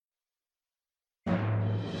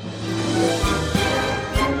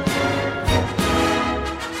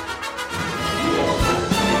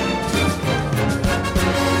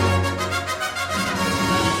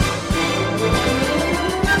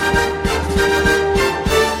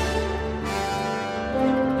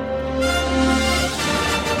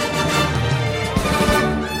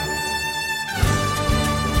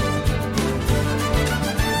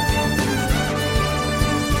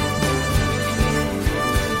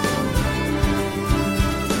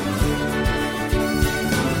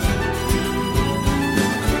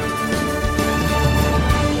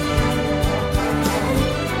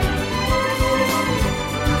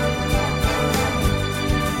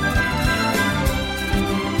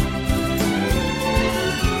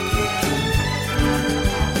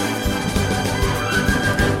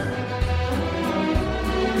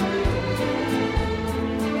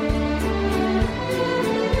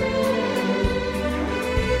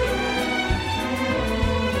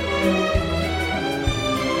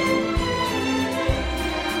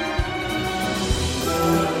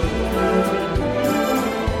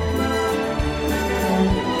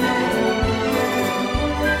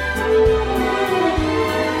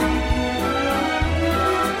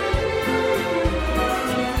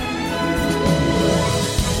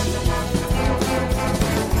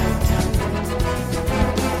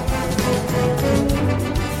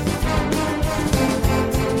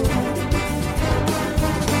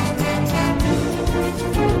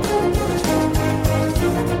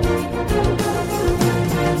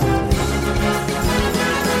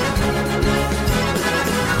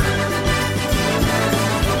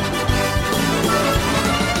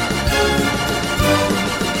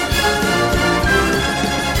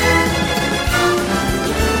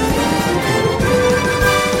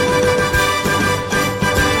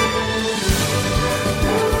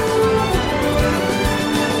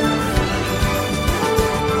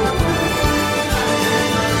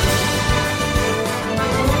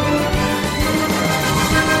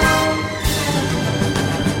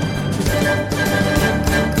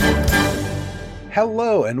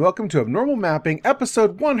Hello, and welcome to Abnormal Mapping,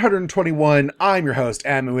 episode 121. I'm your host,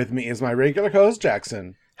 Am, and with me is my regular host,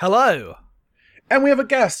 Jackson. Hello. And we have a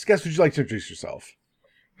guest. Guest, would you like to introduce yourself?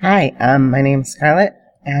 Hi, my name's Scarlett,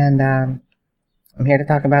 and I'm here to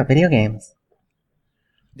talk about video games.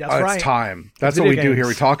 That's right. It's time. That's what we do here.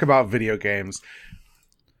 We talk about video games.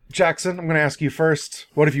 Jackson, I'm going to ask you first.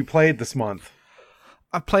 What have you played this month?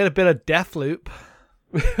 I've played a bit of Deathloop.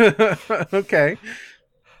 Okay.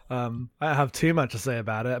 I don't have too much to say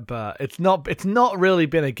about it, but it's not really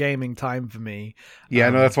been a gaming time for me. Yeah,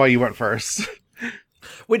 no, that's why you went first.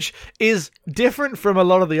 Which is different from a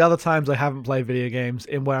lot of the other times I haven't played video games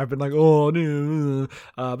in where I've been like, oh, no.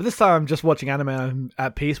 But this time I'm just watching anime and I'm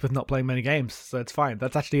at peace with not playing many games, so it's fine.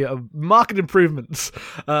 That's actually a marked improvement.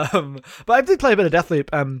 But I did play a bit of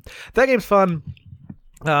Deathloop. That game's fun.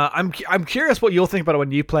 I'm curious what you'll think about it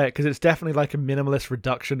when you play it, because it's definitely like a minimalist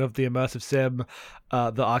reduction of the immersive sim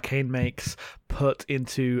that Arcane makes, put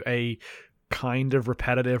into a kind of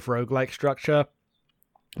repetitive roguelike structure.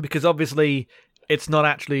 Because obviously it's not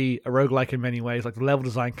actually a roguelike in many ways. Like, the level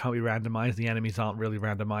design can't be randomized, the enemies aren't really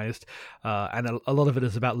randomized, and a lot of it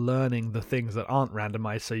is about learning the things that aren't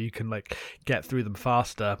randomized so you can like get through them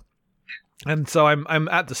faster. And so I'm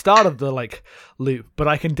at the start of the like loop, but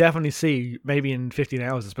I can definitely see maybe in 15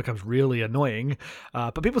 hours this becomes really annoying.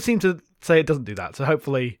 But people seem to say it doesn't do that. So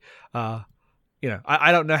hopefully, I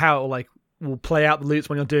don't know how it will play out the loops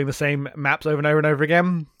when you're doing the same maps over and over and over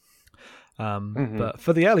again. But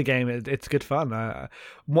for the early game, it's good fun.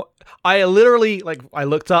 I literally, I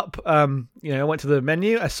looked up, I went to the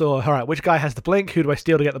menu, I saw, all right, which guy has the blink? Who do I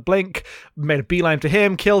steal to get the blink? Made a beeline to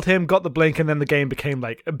him, killed him, got the blink, and then the game became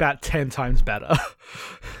about 10 times better.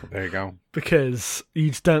 There you go. Because you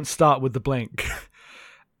just don't start with the blink.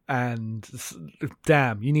 And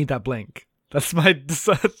damn, you need that blink. That's my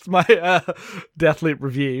Deathloop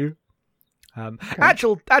review. Okay.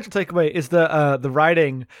 Actual takeaway is the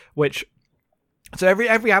writing, which, so every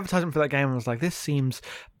advertisement for that game was like, this seems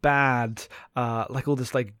bad, all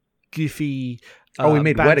this goofy we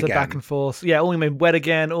made wet again, back and forth. Yeah, we made wet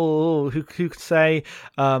again. Who could say?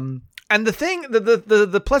 And the thing,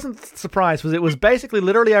 the pleasant surprise was it was basically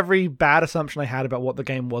literally every bad assumption I had about what the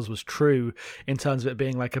game was true, in terms of it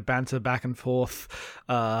being like a banter back and forth.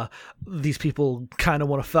 These people kind of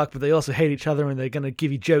want to fuck, but they also hate each other, and they're going to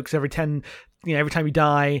give you jokes every time you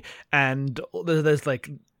die. And there's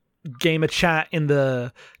gamer chat in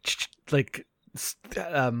the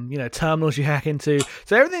terminals you hack into.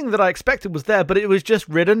 So everything that I expected was there, but it was just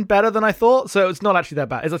written better than I thought. So it's not actually that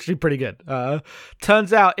bad. It's actually pretty good.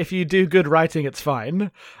 Turns out if you do good writing, it's fine.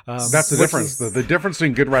 That's the difference. The difference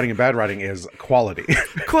between good writing and bad writing is quality. And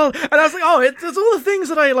I was like, it's all the things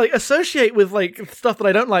that I associate with stuff that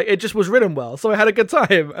I don't like. It just was written well, so I had a good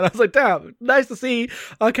time. And I was like, damn, nice to see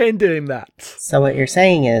Arcane doing that. So what you're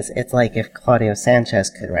saying is, it's like if Claudio Sanchez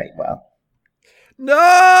could write well.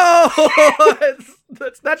 No,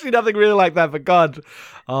 it's actually nothing really like that. But God,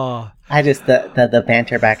 I just the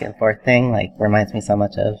banter back and forth thing reminds me so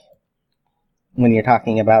much of when you're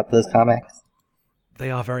talking about those comics. They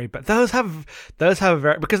are very bad. Those have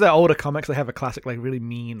very, because they're older comics. They have a classic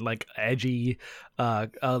edgy,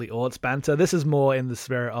 early aughts banter. This is more in the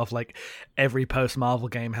spirit of every post Marvel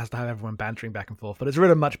game has to have everyone bantering back and forth. But it's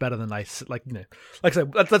written much better than like I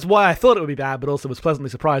said. That's why I thought it would be bad, but also was pleasantly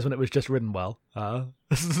surprised when it was just written well.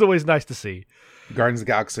 This is always nice to see. Guardians of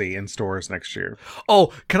the Galaxy in stores next year.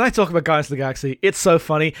 Oh, can I talk about Guardians of the Galaxy? It's so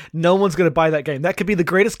funny. No one's going to buy that game. That could be the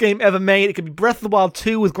greatest game ever made. It could be Breath of the Wild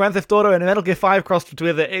 2 with Grand Theft Auto and Metal Gear 5 crossed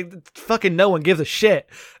with it. Fucking no one gives a shit.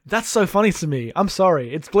 That's so funny to me. I'm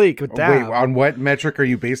sorry. It's bleak, but damn. Wait, on what metric are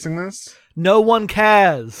you basing this? No one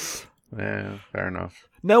cares. Yeah, fair enough.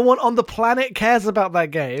 No one on the planet cares about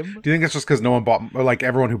that game. Do you think it's just because no one bought, or like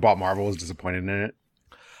everyone who bought Marvel was disappointed in it?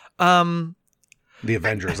 The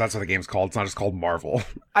Avengers, that's what the game's called. It's not just called Marvel.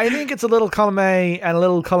 I think it's a little column A and a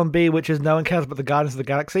little column B, which is no one cares about the Guardians of the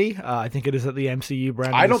Galaxy. I think it is at the MCU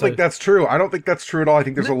brand. I don't think that's true. I don't think that's true at all. I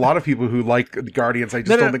think there's a lot of people who like the Guardians. I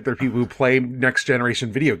just don't think they're people who play next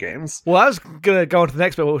generation video games. Well, I was going to go on to the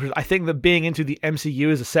next bit, which is I think that being into the MCU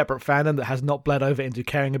is a separate fandom that has not bled over into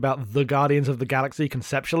caring about the Guardians of the Galaxy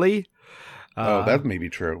conceptually. That may be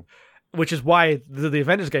true. Which is why the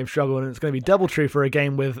Avengers game struggled, and it's going to be double true for a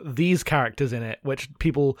game with these characters in it, which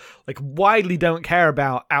people like widely don't care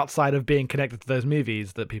about outside of being connected to those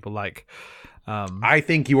movies that people like. I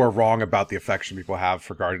think you are wrong about the affection people have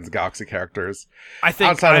for Guardians of the Galaxy characters. I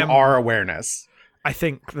think outside of our awareness. I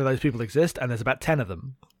think that those people exist, and there's about 10 of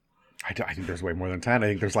them. I think there's way more than 10. I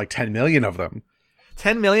think there's like 10 million of them.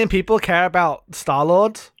 10 million people care about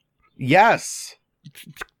Star-Lord? Yes.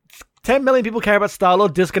 10 million people care about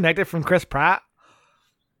Star-Lord disconnected from Chris Pratt?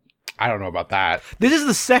 I don't know about that. This is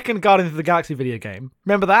the second Guardians of the Galaxy video game.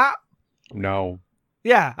 Remember that? No.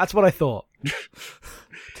 Yeah, that's what I thought.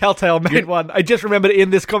 Telltale made one. I just remembered in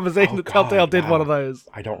this conversation that Telltale did one of those.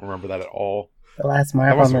 I don't remember that at all. The last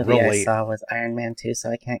Marvel movie I saw was Iron Man 2, so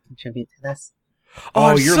I can't contribute to this.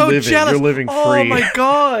 Oh, you're so living. jealous. You're living free. Oh my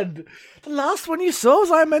god. The last one you saw was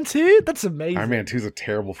Iron Man 2? That's amazing. Iron Man 2 is a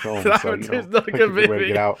terrible film. Iron Man 2 is not a good way to movie.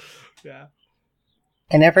 get out. Yeah.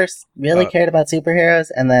 I never really cared about superheroes,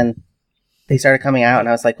 and then they started coming out, and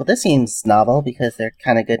I was like, well, this seems novel because they're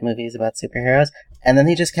kind of good movies about superheroes. And then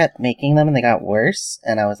they just kept making them, and they got worse.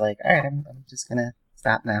 And I was like, all right, I'm just gonna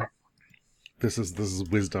stop now. This is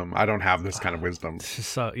wisdom. I don't have this kind of wisdom.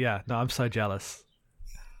 I'm so jealous.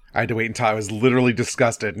 I had to wait until I was literally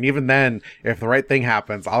disgusted, and even then, if the right thing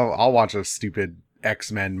happens, I'll watch a stupid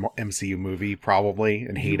X-Men MCU movie probably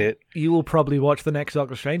and hate it. You will probably watch the next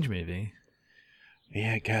Doctor Strange movie.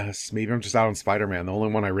 Yeah, I guess. Maybe I'm just out on Spider-Man, the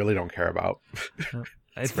only one I really don't care about.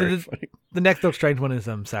 It's very funny. The next Doctor Strange one is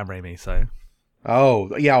Sam Raimi, so.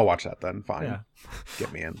 Oh, yeah, I'll watch that then. Fine. Yeah.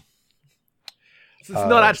 Get me in. It's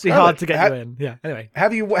not actually hard to get you in. Yeah, anyway.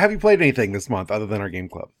 Have you played anything this month other than our game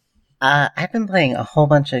club? I've been playing a whole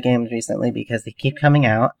bunch of games recently because they keep coming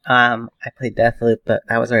out. I played Deathloop, but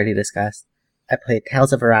that was already discussed. I played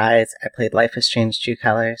Tales of Arise. I played Life is Strange True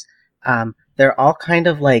Colors. They're all kind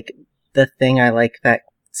of like the thing I like that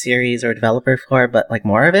series or developer for, but like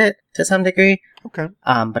more of it to some degree. Okay.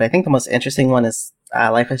 But I think the most interesting one is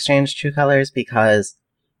Life is Strange True Colors because,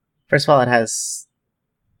 first of all, it has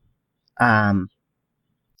a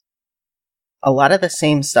lot of the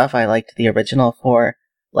same stuff I liked the original for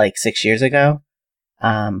like 6 years ago.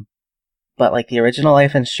 But like the original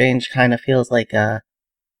Life is Strange kind of feels like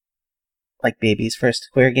baby's first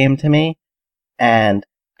queer game to me. And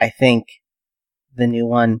I think the new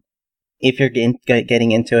one, if you're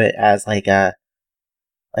getting into it as like a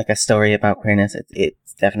story about queerness,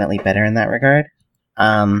 it's definitely better in that regard.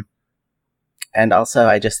 And also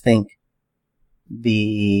I just think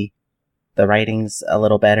the writing's a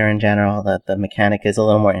little better in general. The mechanic is a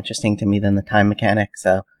little more interesting to me than the time mechanic.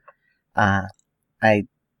 So, I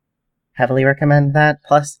heavily recommend that.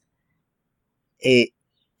 Plus, it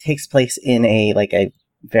takes place in a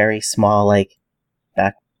very small, I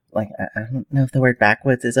don't know if the word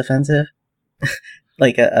backwoods is offensive.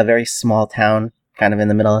 Like a very small town kind of in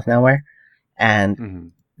the middle of nowhere.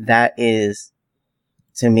 And that is,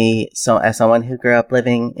 to me, so as someone who grew up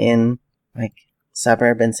living in like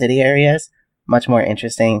suburb and city areas, much more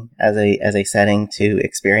interesting as a setting to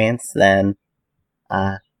experience than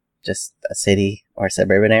just a city or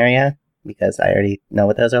suburban area, because I already know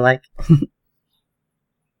what those are like.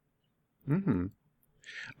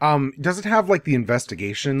 Does it have like the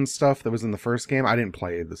investigation stuff that was in the first game? I didn't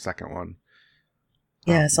play the second one.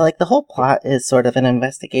 Yeah, so like the whole plot is sort of an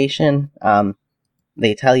investigation.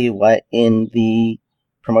 They tell you what in the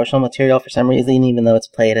promotional material for some reason, even though it's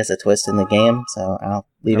played as a twist in the game. So I'll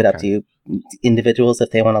leave it up to you individuals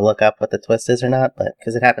if they want to look up what the twist is or not, but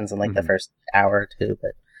because it happens in like the first hour or two.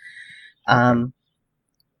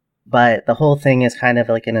 But the whole thing is kind of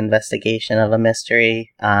like an investigation of a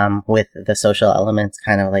mystery, with the social elements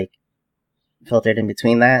kind of like filtered in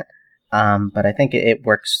between that. But I think it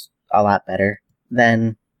works a lot better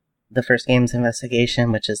than the first game's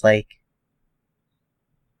investigation, which is like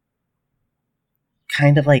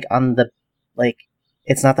kind of like on the, like,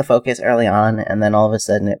 it's not the focus early on, and then all of a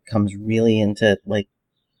sudden it comes really into, like,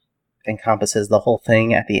 encompasses the whole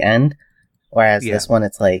thing at the end. Whereas this one,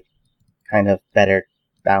 it's like kind of better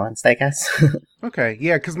balanced, I guess. Okay,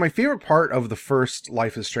 yeah, because my favorite part of the first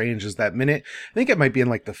Life is Strange is that minute, I think it might be in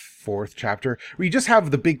like the 4th chapter, where you just have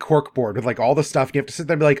the big cork board with like all the stuff, and you have to sit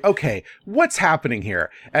there and be like, okay, what's happening here?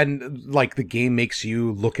 And like the game makes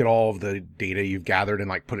you look at all of the data you've gathered and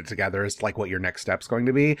like put it together as like what your next step's going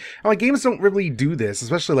to be. And like games don't really do this,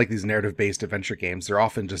 especially like these narrative-based adventure games. They're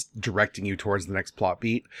often just directing you towards the next plot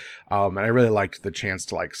beat. And I really liked the chance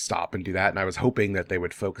to like stop and do that, and I was hoping that they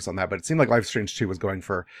would focus on that, but it seemed like Life is Strange 2 was going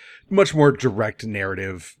for much more direct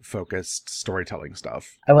narrative focused storytelling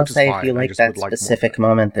stuff. I will say, if you like that specific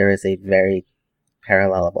moment, there is a very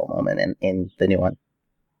parallelable moment in the new one.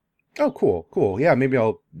 Oh, cool. Yeah, maybe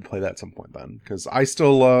I'll play that at some point then, because I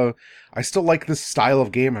still like this style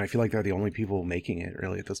of game, and I feel like they're the only people making it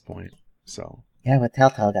really at this point. So yeah, with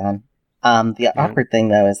Telltale gone. The awkward thing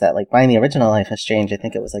though is that like buying the original Life is Strange, I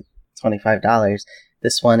think it was like $25.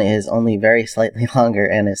 This one is only very slightly longer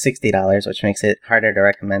and is $60, which makes it harder to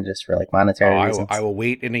recommend just for like monetary reasons. I will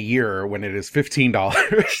wait in a year when it is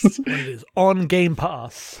 $15. When it is on Game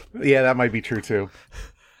Pass. Yeah, that might be true too.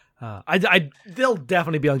 They'll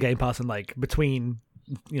definitely be on Game Pass in like between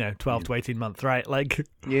 12 to 18 months, right? Like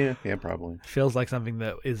yeah, probably. Feels like something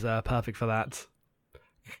that is perfect for that.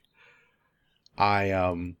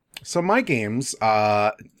 So my games,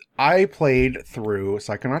 I played through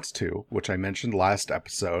Psychonauts 2, which I mentioned last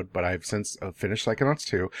episode, but I've since finished Psychonauts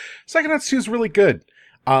 2. Psychonauts 2 is really good.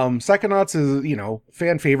 Psychonauts is,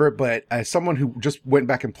 fan favorite, but as someone who just went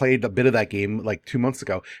back and played a bit of that game like 2 months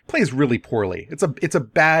ago, plays really poorly. It's a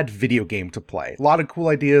bad video game to play. A lot of cool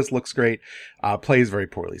ideas, looks great, plays very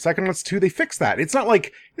poorly. Psychonauts 2, they fixed that. It's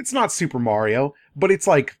not Super Mario, but it's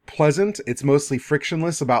like pleasant. It's mostly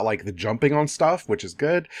frictionless about like the jumping on stuff, which is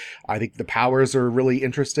good. I think the powers are really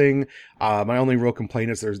interesting. My only real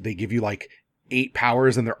complaint is they give you like 8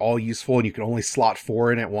 powers and they're all useful, and you can only slot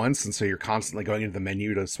 4 in at once, and so you're constantly going into the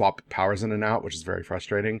menu to swap powers in and out, which is very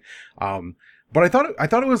frustrating. But I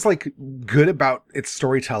thought it was like good about its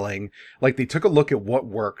storytelling. Like they took a look at what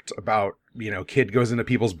worked about, kid goes into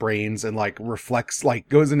people's brains and like reflects, like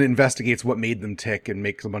goes and investigates what made them tick and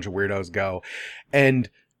makes a bunch of weirdos go, and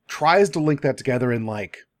tries to link that together. And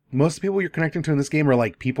like most people you're connecting to in this game are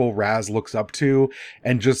like people Raz looks up to,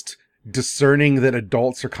 and just discerning that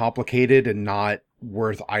adults are complicated and not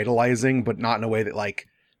worth idolizing, but not in a way that like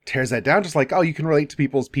tears that down. Just like, oh, you can relate to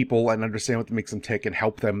people and understand what makes them tick and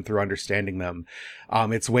help them through understanding them.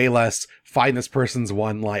 It's way less find this person's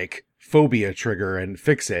one like phobia trigger and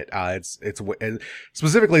fix it. It's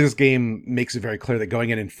specifically, this game makes it very clear that going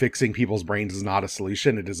in and fixing people's brains is not a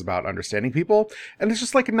solution. It is about understanding people. And it's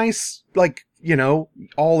just like a nice, like,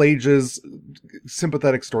 all ages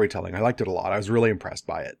sympathetic storytelling. I liked it a lot. I was really impressed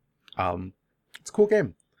by it. It's a cool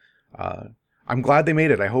game. I'm glad they made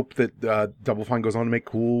it. I hope that Double Fine goes on to make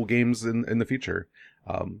cool games in the future.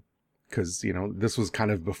 Because, this was kind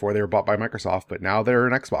of before they were bought by Microsoft, but now they're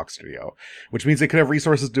an Xbox studio, which means they could have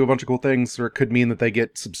resources to do a bunch of cool things, or it could mean that they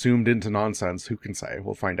get subsumed into nonsense. Who can say?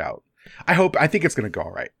 We'll find out. I think it's going to go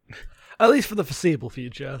all right. At least for the foreseeable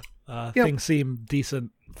future. Things seem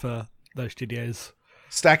decent for those studios.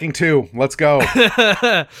 Stacking 2. Let's go.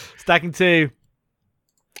 Stacking 2.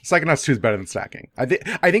 Psychonauts 2 is better than Stacking. I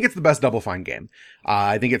think it's the best Double Fine game.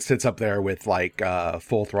 I think it sits up there with like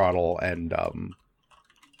Full Throttle and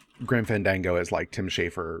Grim Fandango as like Tim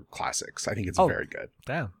Schafer classics. I think it's very good.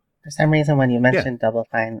 Damn. For some reason, when you mentioned Double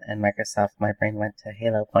Fine and Microsoft, my brain went to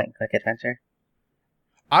Halo Point and Click Adventure.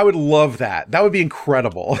 I would love that. That would be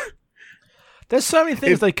incredible. There's so many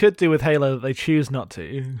things they could do with Halo that they choose not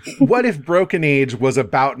to. What if Broken Age was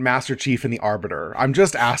about Master Chief and the Arbiter? I'm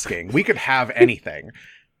just asking. We could have anything.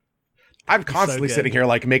 I'm constantly sitting here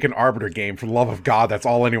like, make an Arbiter game. For the love of God, that's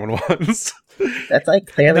all anyone wants. That's like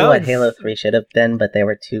clearly what Halo 3 should have been, but they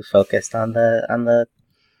were too focused on the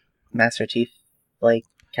Master Chief like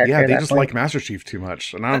character. Yeah, they just like Master Chief too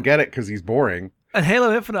much, and I don't get it because he's boring. And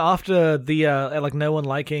Halo Infinite, after the like no one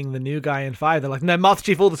liking the new guy in 5, they're like, no, Master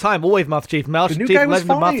Chief all the time, always Master Chief. Master the new Chief, guy was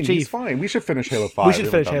Legend of Master fine. Chief. He's fine. We should finish Halo 5. We should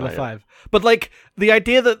finish Halo 5. But like the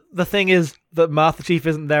idea that the thing is that Master Chief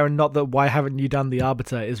isn't there and not that why haven't you done the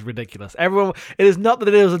Arbiter is ridiculous. It is not that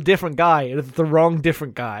it is a different guy. It is the wrong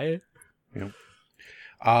different guy. Yeah.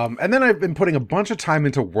 And then I've been putting a bunch of time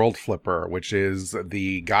into World Flipper, which is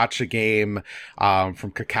the gacha game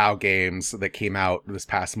from Kakao Games that came out this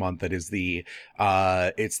past month. That is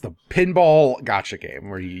it's the pinball gacha game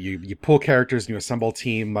where you pull characters and you assemble a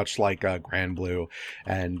team, much like Grand Blue,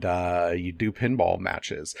 and you do pinball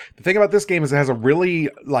matches. The thing about this game is it has a really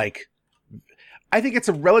I think it's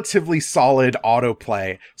a relatively solid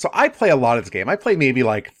autoplay. So I play a lot of this game. I play maybe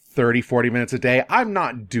 30, 40 minutes a day. I'm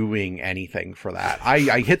not doing anything for that.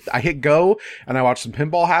 I hit go and I watch some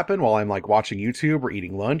pinball happen while I'm watching YouTube or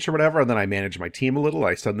eating lunch or whatever. And then I manage my team a little.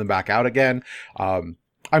 I send them back out again.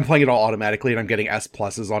 I'm playing it all automatically and I'm getting S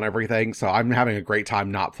pluses on everything. So I'm having a great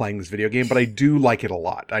time not playing this video game, but I do like it a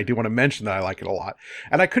lot. I do want to mention that I like it a lot.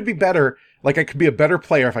 And I could be better. I could be a better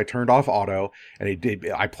player if I turned off auto and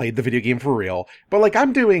I played the video game for real. But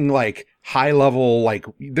I'm doing high level,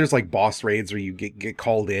 there's boss raids where you get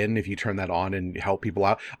called in if you turn that on and help people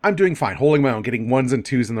out. I'm doing fine, holding my own, getting 1s and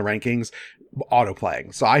 2s in the rankings, auto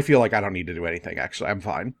playing. So I feel like I don't need to do anything, actually. I'm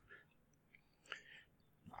fine.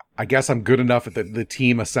 I guess I'm good enough at the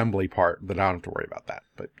team assembly part that I don't have to worry about that.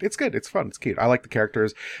 But it's good. It's fun. It's cute. I like the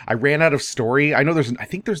characters. I ran out of story. I know I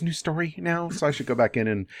think there's new story now, so I should go back in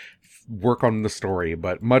and work on the story.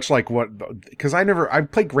 But much like because I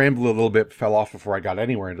played Grand Blue a little bit, fell off before I got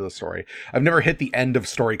anywhere into the story. I've never hit the end of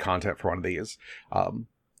story content for one of these.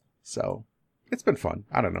 So it's been fun.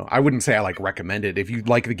 I don't know. I wouldn't say I recommend it. If you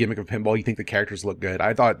like the gimmick of pinball, you think the characters look good.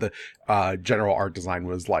 I thought the general art design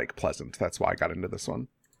was pleasant. That's why I got into this one.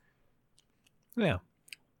 Yeah.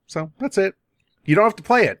 So that's it. You don't have to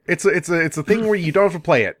play it. It's a thing where you don't have to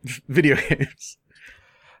play it. Video games.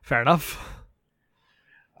 Fair enough.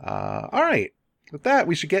 All right. With that,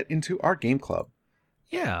 we should get into our game club.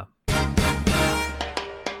 Yeah.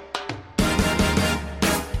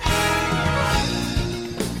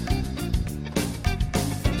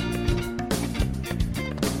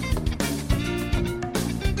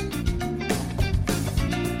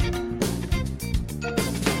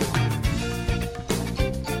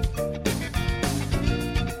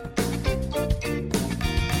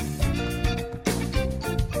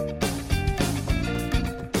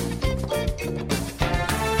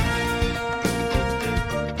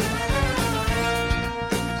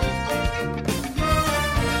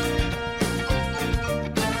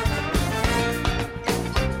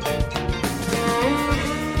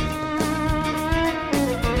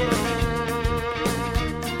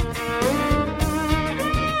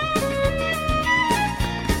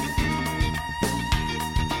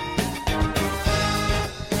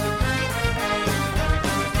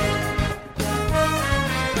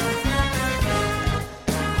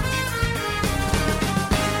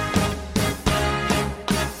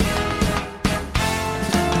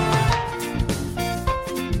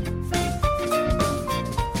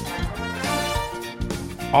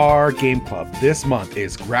 Our game club this month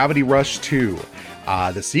is Gravity Rush 2,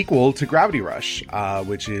 the sequel to Gravity Rush,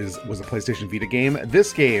 which was a PlayStation Vita game.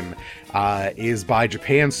 This game is by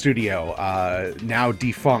Japan Studio, now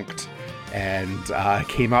defunct, and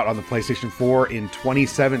came out on the PlayStation 4 in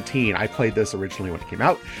 2017. I played this originally when it came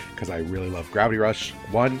out because I really love Gravity Rush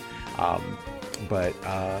 1. But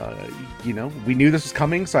we knew this was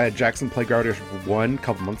coming, so I had Jackson play Gravity Rush 1 a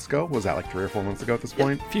couple months ago. Was that 3 or 4 months ago at this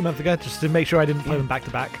point? Yeah, a few months ago, just to make sure I didn't play them back to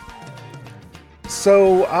back.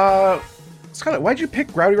 So, Scarlett, why'd you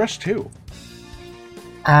pick Gravity Rush 2?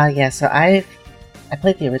 So I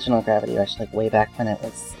played the original Gravity Rush way back when it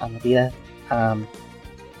was on the Vita,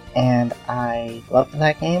 and I loved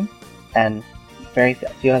that game, and very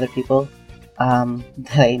few other people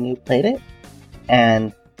that I knew played it,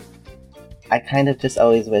 and I kind of just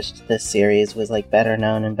always wished this series was better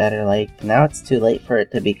known and better now it's too late for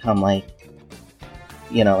it to become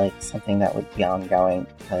something that would be ongoing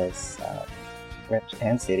because we're a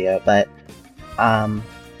Japan studio, but I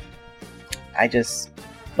just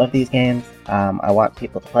love these games. I want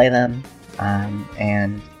people to play them,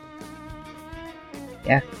 and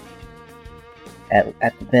yeah,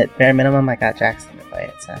 at the bare minimum I got Jackson to play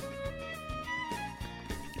it, so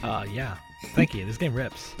yeah, thank you. This game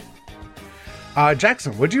rips.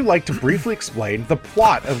 Jackson, would you like to briefly explain the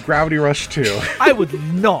plot of Gravity Rush 2? I would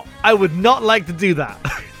not like to do that.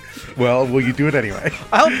 Well, will you do it anyway?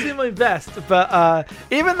 I'll do my best, but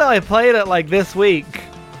even though I played it this week,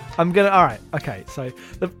 I'm gonna... Alright, okay, so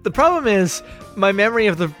the problem is my memory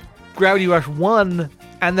of the Gravity Rush 1,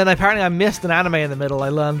 and then apparently I missed an anime in the middle. I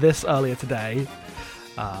learned this earlier today.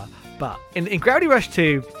 But in Gravity Rush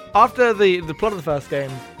 2, after the plot of the first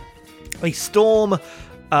game, a storm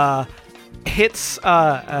hits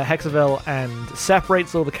Hexaville and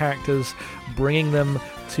separates all the characters, bringing them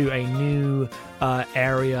to a new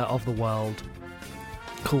area of the world.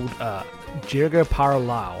 called Jirga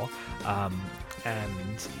Paralau,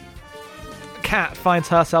 and Kat finds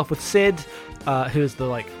herself with Sid, who's the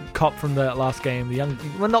like cop from the last game,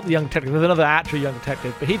 not the young detective, there's another actual young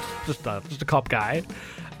detective, but he's just a cop guy,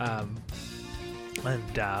 and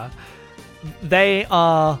they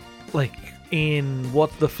are like in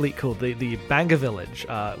what's the fleet called, the Banga village,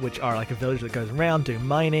 which are like a village that goes around doing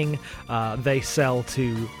mining. They sell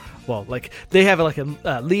to, well, like they have like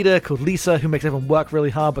a leader called Lisa who makes everyone work really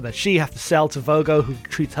hard, but then she has to sell to Vogo, who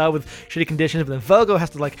treats her with shitty conditions, but then Vogo has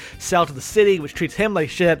to like sell to the city, which treats him like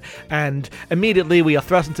shit, and immediately we are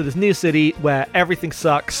thrust into this new city where everything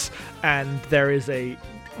sucks, and there is a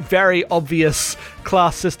very obvious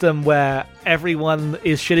class system where everyone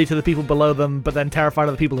is shitty to the people below them, but then terrified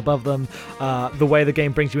of the people above them. The way the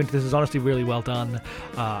game brings you into this is honestly really well done,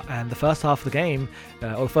 and the first half of the game,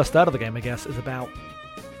 or the first third of the game, I guess, is about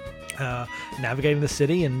navigating the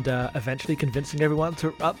city and eventually convincing everyone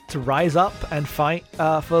to rise up and fight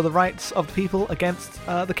for the rights of the people against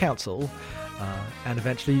the council, and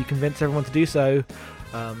eventually you convince everyone to do so,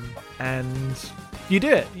 and you do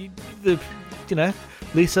it. You know,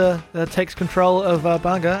 Lisa takes control of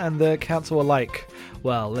Banga, and the council are like,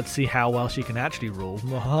 well, let's see how well she can actually rule.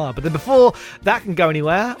 But then before that can go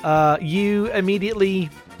anywhere, you immediately,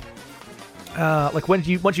 like once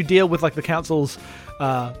you deal with like the council's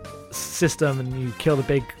system and you kill the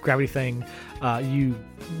big gravity thing, you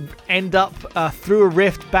end up through a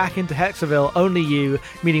rift back into Hexaville, only you,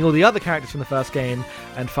 meeting all the other characters from the first game,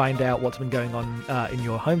 and find out what's been going on in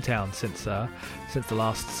your hometown since the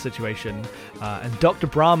last situation. And Dr.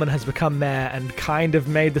 Brahman has become mayor and kind of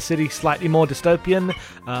made the city slightly more dystopian.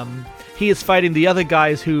 He is fighting the other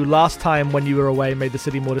guys who last time when you were away made the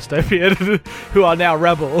city more dystopian, who are now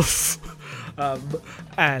rebels.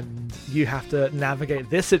 And you have to navigate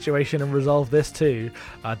this situation and resolve this too.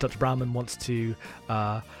 Dr. Brahman wants to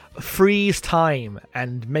freeze time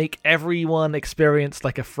and make everyone experience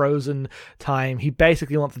like a frozen time. He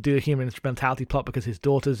basically wants to do a human instrumentality plot because his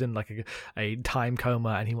daughter's in like a time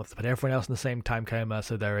coma, and he wants to put everyone else in the same time coma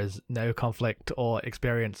so there is no conflict or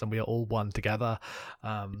experience and we are all one together.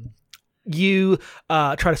 You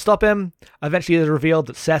try to stop him. Eventually it is revealed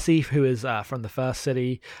that Ceci, who is from the first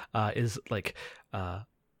city, is like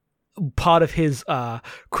part of his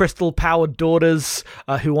crystal-powered daughters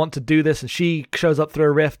who want to do this, and she shows up through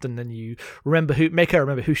a rift, and then you make her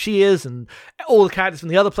remember who she is, and all the characters from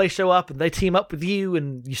the other place show up, and they team up with you,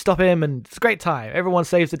 and you stop him, and it's a great time. Everyone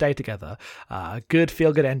saves the day together. Good,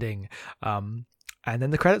 feel-good ending. And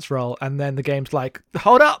then the credits roll, and then the game's like,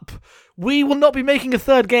 hold up! We will not be making a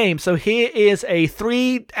third game, so here is a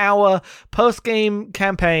 3-hour post-game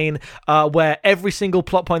campaign where every single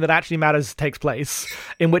plot point that actually matters takes place,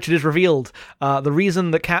 in which it is revealed. The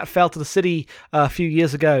reason that Kat fell to the city a few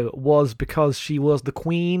years ago was because she was the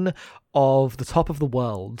queen of the top of the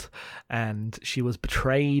world, and she was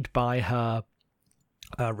betrayed by her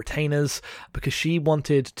retainers because she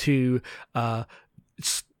wanted to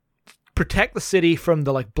protect the city from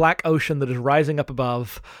the like black ocean that is rising up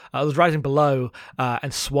above, was rising below,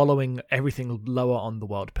 and swallowing everything lower on the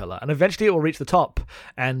world pillar. And eventually it will reach the top,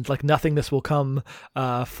 and like nothingness will come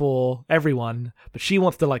for everyone. But she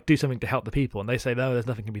wants to like do something to help the people, and they say no, there's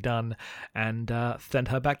nothing can be done, and send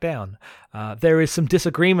her back down. There is some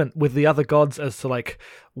disagreement with the other gods as to like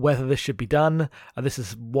whether this should be done. This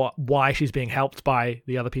is why she's being helped by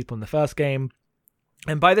the other people in the first game.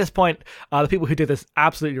 And by this point, the people who did this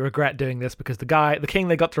absolutely regret doing this because the king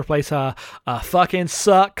they got to replace her, fucking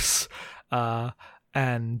sucks,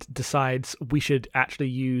 and decides we should actually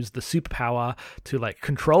use the superpower to like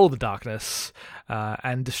control the darkness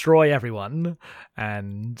and destroy everyone.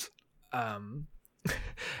 And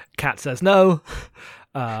Kat says no,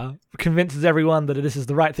 convinces everyone that this is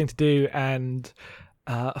the right thing to do, and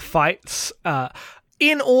fights.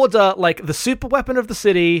 In order, like the super weapon of the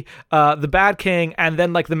city, the bad king, and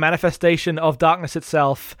then like the manifestation of darkness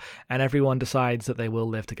itself, and everyone decides that they will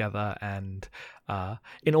live together. And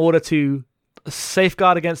in order to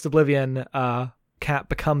safeguard against oblivion, Kat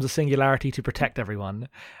becomes a singularity to protect everyone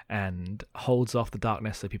and holds off the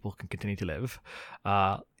darkness so people can continue to live.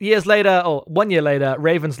 1 year later,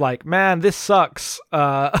 Raven's like, man, this sucks.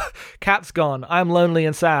 Kat's gone. I'm lonely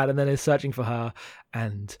and sad, and then is searching for her.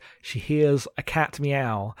 And she hears a cat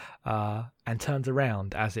meow and turns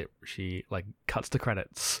around as she like cuts to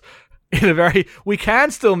credits in a very, we can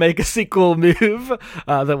still make a sequel move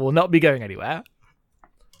that will not be going anywhere.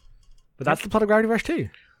 But that's the plot of Gravity Rush 2. There's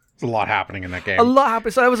a lot happening in that game. A lot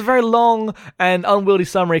happened. So it was a very long and unwieldy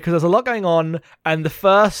summary because there's a lot going on, and the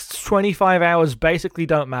first 25 hours basically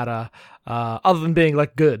don't matter, other than being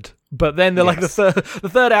like good. But then they're like Yes. the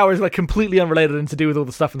third hour is like completely unrelated and to do with all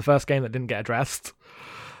the stuff in the first game that didn't get addressed.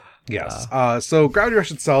 Yes. So Gravity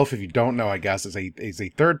Rush itself, if you don't know, I guess, is a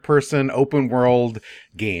third-person open-world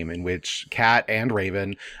game in which Cat and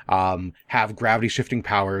Raven have gravity-shifting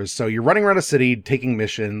powers. So you're running around a city, taking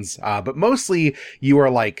missions, but mostly you are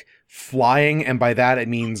like flying, and by that it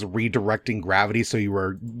means redirecting gravity. So you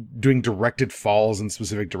are doing directed falls in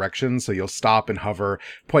specific directions. So you'll stop and hover,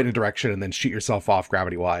 point in a direction, and then shoot yourself off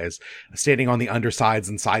gravity-wise. Standing on the undersides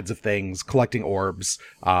and sides of things, collecting orbs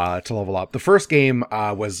to level up. The first game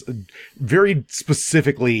was very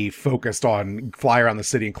specifically focused on fly around the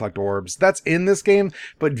city and collect orbs. That's in this game,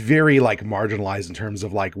 but very like marginalized in terms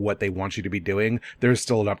of like what they want you to be doing. There's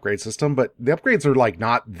still an upgrade system, but the upgrades are like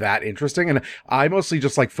not that interesting. And I mostly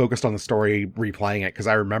just like focused on the story replaying it because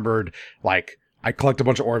I remembered like I collected a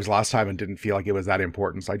bunch of orbs last time and didn't feel like it was that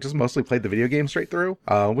important. So I just mostly played the video game straight through,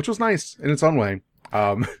 which was nice in its own way.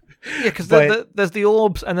 Yeah, because But- there's the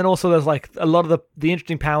orbs, and then also there's like a lot of the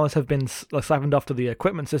interesting powers have been like siphoned off to the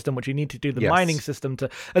equipment system, which you need to do the Yes. mining system to.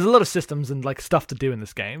 There's a lot of systems and like stuff to do in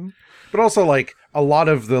this game. But also like a lot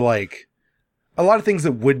of things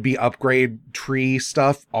that would be upgrade tree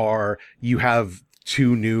stuff are you have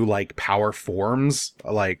two new like power forms,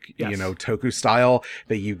 like, Yes. you know, Toku style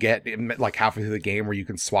that you get in, like halfway through the game where you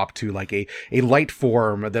can swap to like a light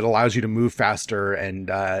form that allows you to move faster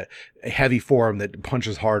and a heavy form that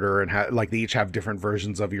punches harder and like they each have different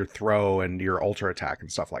versions of your throw and your ultra attack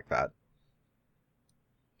and stuff like that.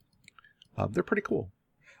 They're pretty cool.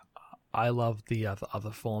 I love the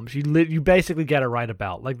other forms. You basically get it right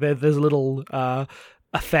about. Like there's a little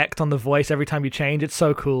effect on the voice every time you change. It's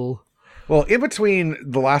so cool. Well, in between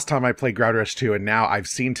the last time I played Gravity Rush 2 and now I've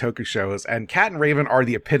seen Toku shows, and Cat and Raven are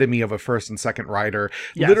the epitome of a first and second rider.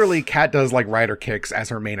 Yes. Literally, Cat does like rider kicks as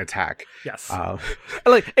her main attack. Yes.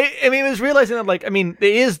 Like, I mean, it was realizing that, like, I mean,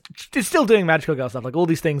 it's still doing Magical Girl stuff. Like, all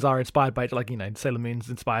these things are inspired by, like, you know, Sailor Moon's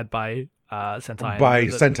inspired by Sentai. by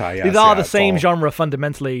Sentai, yes. These are the it's same all- genre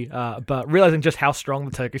fundamentally, but realizing just how strong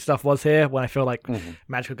the Toku stuff was here, when I feel like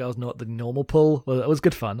Magical Girl's not the normal pull, it was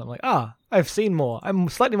good fun. I'm like, I've seen more. I'm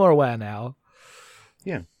slightly more aware now.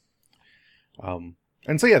 Yeah.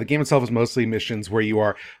 And so, yeah, the game itself is mostly missions where you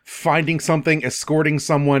are finding something, escorting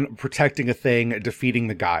someone, protecting a thing, defeating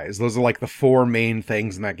the guys. Those are like the four main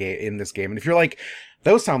things in this game. And if you're like,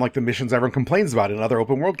 those sound like the missions everyone complains about in other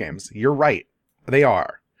open world games, you're right. They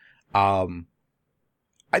are.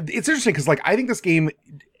 It's interesting because, like, I think this game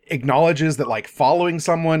acknowledges that, like, following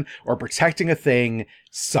someone or protecting a thing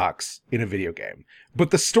sucks in a video game.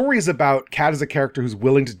 But the story is about Cat as a character who's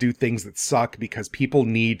willing to do things that suck because people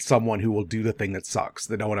need someone who will do the thing that sucks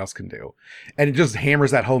that no one else can do. And it just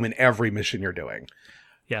hammers that home in every mission you're doing.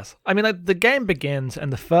 Yes. I mean, like, the game begins,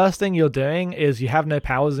 and the first thing you're doing is you have no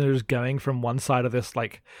powers, and you're just going from one side of this,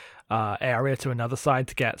 like, area to another side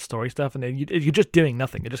to get story stuff, and then you're just doing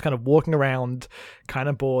nothing. You're just kind of walking around, kind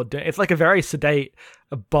of bored. It's like a very sedate,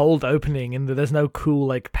 bold opening, and there's no cool,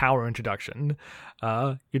 like, power introduction.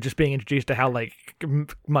 You're just being introduced to how, like,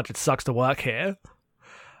 much it sucks to work here.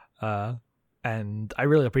 And I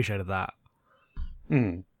really appreciated that.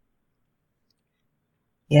 Mm.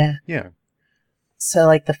 Yeah. Yeah. So,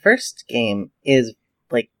 like, the first game is,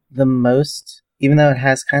 like, the most, even though it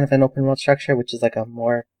has kind of an open world structure, which is, like, a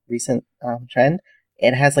more recent trend,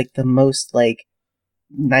 it has, like, the most, like,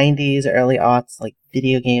 90s, early aughts, like,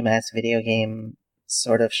 video game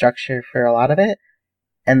sort of structure for a lot of it.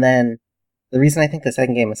 And then the reason I think the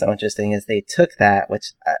second game was so interesting is they took that,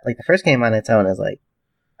 which, like, the first game on its own is, like,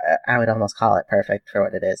 I would almost call it perfect for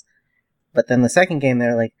what it is. But then the second game,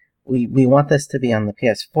 they're like, we want this to be on the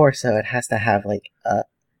PS4, so it has to have, like, a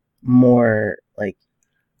more, like,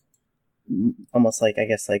 almost like, I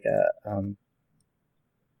guess, like a,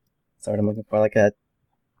 that's what I'm looking for, like a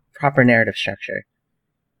proper narrative structure.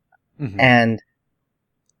 Mhm. And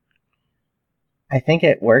I think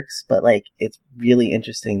it works, but, like, it's really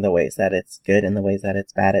interesting the ways that it's good and the ways that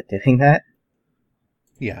it's bad at doing that.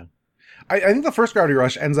 Yeah. I think the first Gravity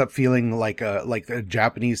Rush ends up feeling like a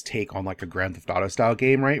Japanese take on like a Grand Theft Auto style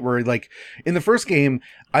game, right? Where like in the first game,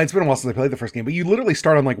 it's been a while since I played the first game, but you literally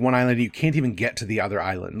start on like one island and you can't even get to the other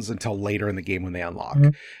islands until later in the game when they unlock.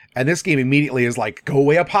 Mhm. And this game immediately is like, go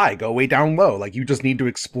way up high, go way down low. Like you just need to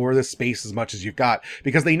explore this space as much as you've got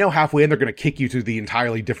because they know halfway in they're going to kick you to the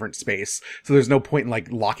entirely different space. So there's no point in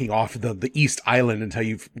like locking off the East Island until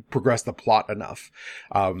you've progressed the plot enough.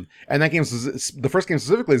 And that game, the first game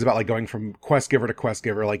specifically is about like going from quest giver to quest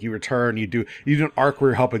giver. Like you return, you do an arc where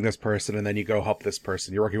you're helping this person and then you go help this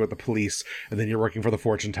person. You're working with the police and then you're working for the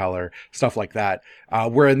fortune teller, stuff like that.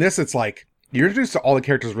 Where in this, it's like, you're introduced to all the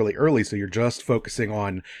characters really early, so you're just focusing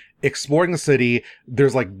on exploring the city.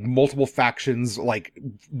 There's like multiple factions like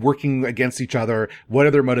working against each other. What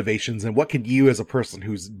are their motivations, and what can you as a person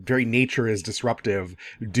whose very nature is disruptive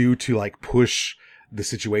do to like push the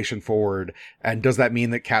situation forward? And does that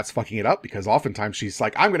mean that Kat's fucking it up? Because oftentimes she's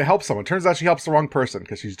like, I'm going to help someone. Turns out she helps the wrong person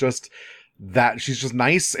because she's just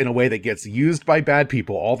nice in a way that gets used by bad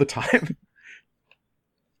people all the time.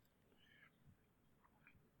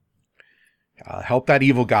 Help that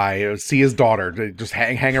evil guy see his daughter, just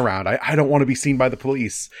hang around. I don't want to be seen by the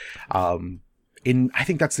police. I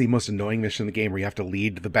think that's the most annoying mission in the game, where you have to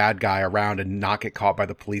lead the bad guy around and not get caught by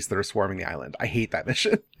the police that are swarming the island. I hate that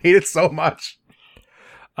mission. Hate it so much.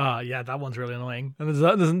 Yeah, that one's really annoying. And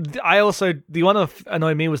the one that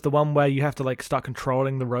annoyed me was the one where you have to like start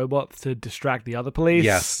controlling the robots to distract the other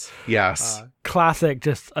police. Yes. Classic,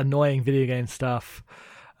 just annoying video game stuff.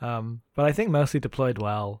 But I think mostly deployed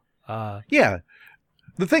well. Yeah.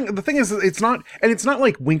 The thing is, it's not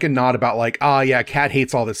like wink and nod about like, yeah, Kat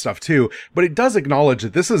hates all this stuff too, but it does acknowledge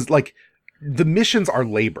that this is like, the missions are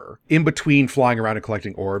labor in between flying around and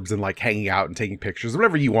collecting orbs and like hanging out and taking pictures,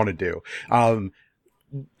 whatever you want to do.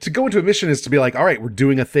 To go into a mission is to be like, all right, we're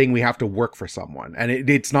doing a thing, we have to work for someone. And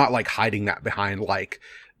it's not like hiding that behind like,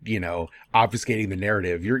 you know, obfuscating the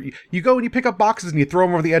narrative. You go and you pick up boxes and you throw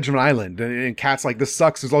them over the edge of an island, and Kat's like, this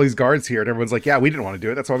sucks, there's all these guards here, and everyone's like, yeah, we didn't want to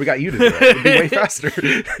do it, that's why we got you to do it. It'd be way faster.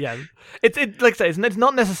 Yeah, it's like I say, it's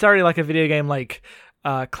not necessarily like a video game like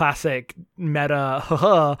classic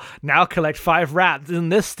meta, now collect 5 rats, isn't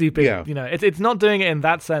this stupid? Yeah. You know, it's not doing it in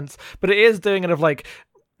that sense, but it is doing it of like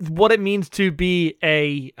what it means to be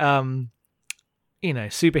a you know,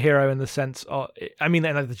 superhero in the sense of, I mean,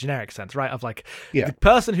 in like the generic sense, right? Of like, the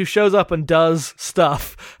person who shows up and does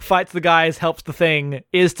stuff, fights the guys, helps the thing,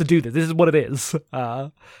 is to do this. This is what it is.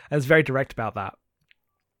 And it's very direct about that.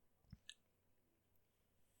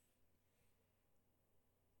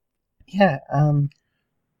 Yeah,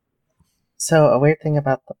 so a weird thing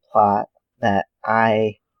about the plot that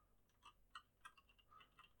I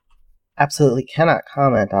absolutely cannot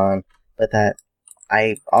comment on, but that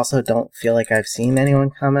I also don't feel like I've seen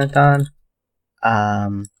anyone comment on,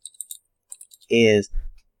 is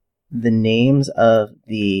the names of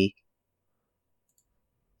the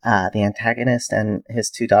antagonist and his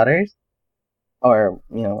 2 daughters, or,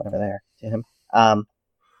 you know, whatever they are to him,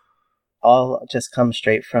 all just come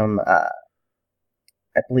straight from, I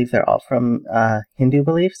believe they're all from Hindu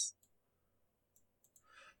beliefs.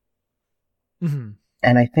 Mm-hmm.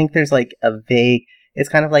 And I think there's like a vague, it's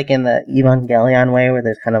kind of like in the Evangelion way, where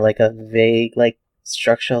there's kind of like a vague, like,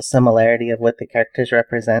 structural similarity of what the characters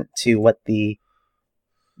represent to what the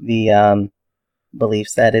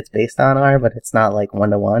beliefs that it's based on are, but it's not like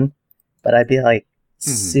 1-to-1. But I'd be like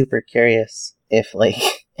super curious if like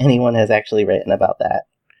anyone has actually written about that.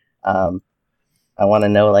 I want to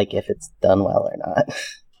know like if it's done well or not.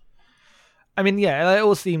 I mean, yeah, it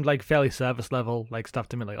all seemed like fairly surface level like stuff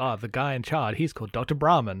to me, like, oh, the guy in charge, he's called Dr.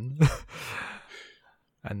 Brahman.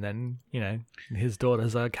 And then, you know, his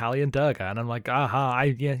daughters are Kali and Durga. And I'm like,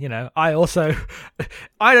 I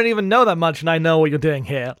don't even know that much, and I know what you're doing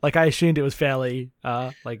here. Like, I assumed it was fairly,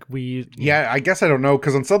 like, we... Yeah, I guess I don't know,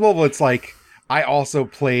 because on some level it's like, I also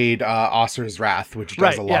played Asura's Wrath, which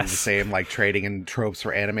does a lot of the same, like, trading and tropes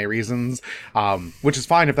for anime reasons, which is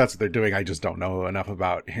fine if that's what they're doing. I just don't know enough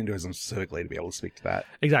about Hinduism specifically to be able to speak to that.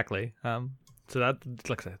 Exactly. So that,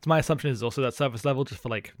 like I said, my assumption is also that surface level, just for,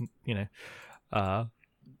 like, you know,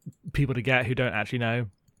 people to get who don't actually know.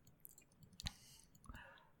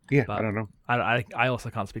 Yeah, but I don't know. I also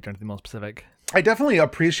can't speak to anything more specific. I definitely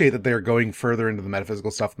appreciate that they're going further into the metaphysical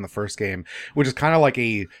stuff in the first game, which is kind of like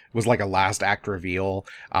a last act reveal.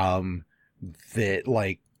 That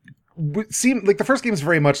like seemed like the first game is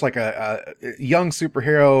very much like a young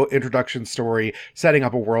superhero introduction story, setting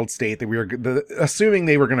up a world state that we were assuming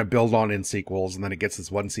they were going to build on in sequels, and then it gets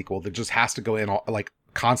this one sequel that just has to go in like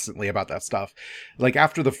constantly about that stuff. Like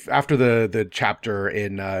after the chapter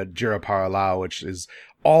in Jira Parallel, which is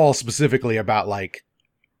all specifically about like,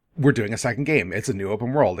 we're doing a second game. It's a new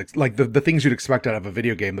open world. It's like the things you'd expect out of a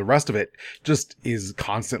video game. The rest of it just is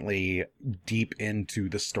constantly deep into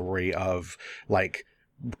the story of like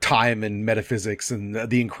time and metaphysics and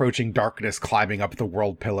the encroaching darkness climbing up the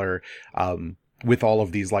world pillar, with all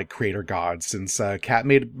of these like creator gods, since Kat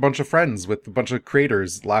made a bunch of friends with a bunch of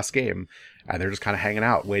creators last game, and they're just kind of hanging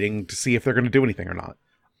out waiting to see if they're going to do anything or not.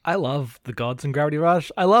 I love the gods in Gravity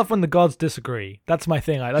Rush. I love when the gods disagree. That's my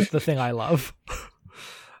thing. That's the thing I love.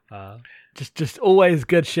 Just always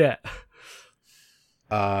good shit.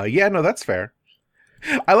 Yeah, no, that's fair.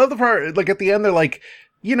 I love the part, like, at the end, they're like,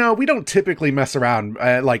 we don't typically mess around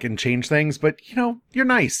and change things, but you're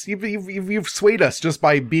nice. You've swayed us just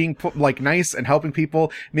by being nice and helping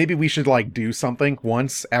people. Maybe we should do something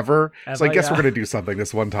once ever. So I guess we're gonna do something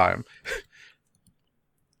this one time.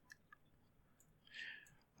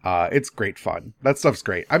 It's great fun. That stuff's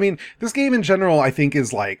great. I mean, this game in general, I think,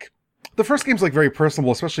 is the first game's very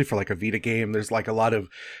personable, especially for a Vita game. There's a lot of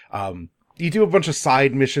you do a bunch of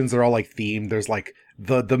side missions. They're all themed. There's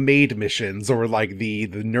the maid missions or the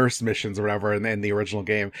nurse missions or whatever in the original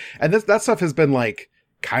game. And that stuff has been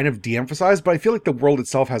kind of de-emphasized, but I feel the world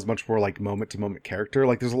itself has much more moment to moment character.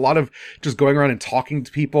 There's a lot of just going around and talking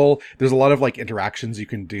to people. There's a lot of interactions you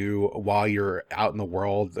can do while you're out in the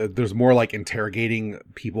world. There's more interrogating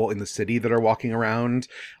people in the city that are walking around.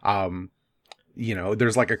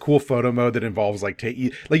 There's a cool photo mode that involves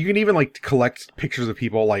you can even collect pictures of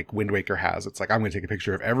people Wind Waker has. It's I'm going to take a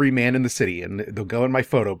picture of every man in the city and they'll go in my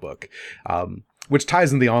photo book, which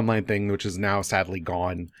ties in the online thing, which is now sadly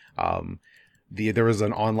gone. There was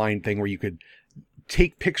an online thing where you could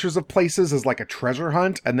take pictures of places as a treasure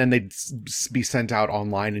hunt, and then they'd be sent out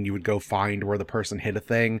online and you would go find where the person hid a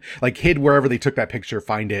thing, hid wherever they took that picture,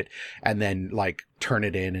 find it, and then turn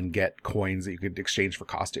it in and get coins that you could exchange for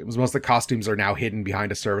costumes. Most of the costumes are now hidden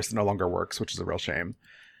behind a service that no longer works, which is a real shame.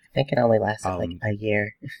 I think it only lasted a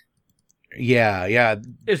year. Yeah.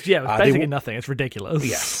 It's basically nothing. It's ridiculous.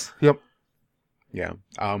 Yes. Yep. Yeah.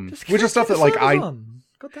 Which is stuff that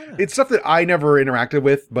it's stuff that I never interacted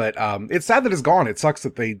with, but it's sad that it's gone. It sucks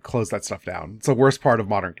that they closed that stuff down. It's the worst part of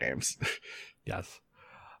modern games. Yes.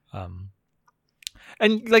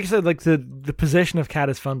 And like I said, the position of Cat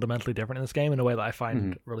is fundamentally different in this game in a way that I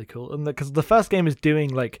find really cool. And because the first game is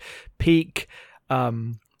doing peak, anime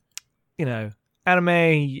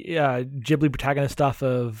Ghibli protagonist stuff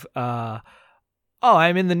of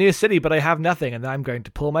I'm in the new city, but I have nothing, and I'm going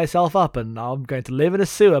to pull myself up, and I'm going to live in a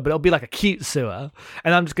sewer, but it'll be a cute sewer,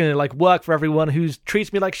 and I'm just going to work for everyone who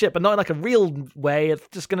treats me like shit, but not in a real way. It's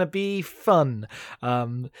just going to be fun.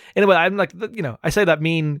 In a way, I'm I say that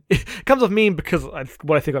mean, it comes off mean because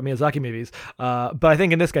what I think about Miyazaki movies, but I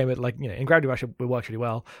think in this game, in Gravity Rush, it works really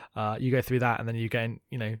well. You go through that, and then you get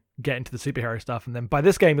into the superhero stuff, and then by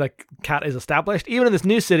this game, Kat is established. Even in this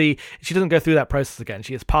new city, she doesn't go through that process again.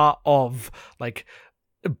 She is part of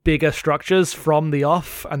bigger structures from the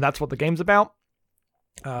off, and that's what the game's about.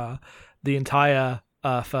 The entire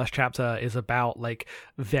first chapter is about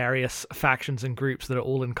various factions and groups that are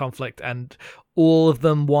all in conflict, and all of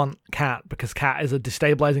them want Kat because Kat is a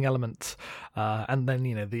destabilizing element. And then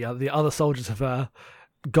the other soldiers have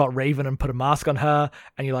got Raven and put a mask on her,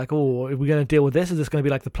 and you're oh, are we going to deal with this? Is this going to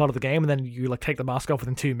be the plot of the game? And then you take the mask off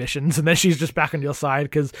within 2 missions, and then she's just back on your side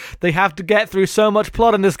because they have to get through so much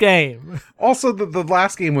plot in this game. Also, the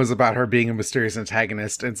last game was about her being a mysterious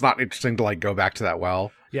antagonist, and it's not interesting to go back to that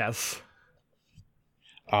well. Yes.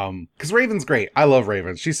 Because Raven's great. I love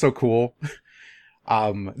Raven. She's so cool.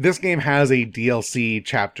 This game has a DLC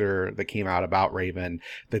chapter that came out about Raven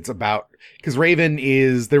that's about, because Raven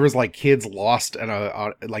there was kids lost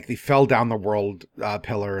and they fell down the world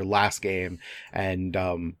pillar last game, and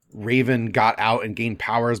Raven got out and gained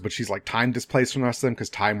powers, but she's time displaced from the rest of them because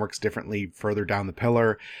time works differently further down the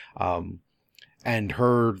pillar. And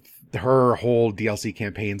her whole DLC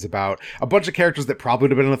campaign's about a bunch of characters that probably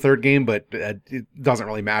would have been in the third game, but it doesn't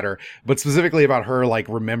really matter. But specifically about her,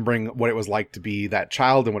 remembering what it was like to be that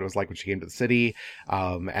child and what it was like when she came to the city.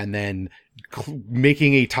 And then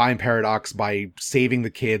making a time paradox by saving the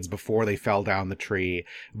kids before they fell down the tree.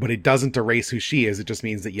 But it doesn't erase who she is. It just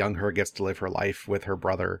means that young her gets to live her life with her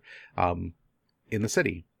brother, in the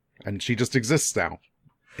city. And she just exists now.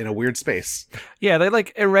 In a weird space. Yeah, they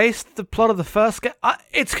erased the plot of the first game.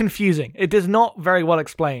 It's confusing. It is not very well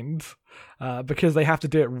explained because they have to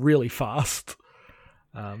do it really fast.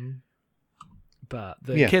 But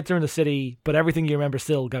the kids are in the city, but everything you remember is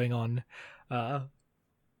still going on. And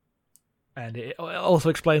it also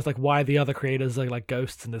explains why the other creators are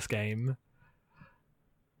ghosts in this game.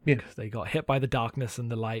 Yeah, they got hit by the darkness and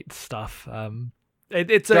the light stuff.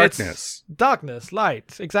 It's darkness,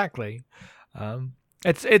 light, exactly.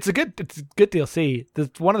 It's a good DLC. There's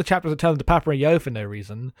one of the chapters that turns into Papa and Yo for no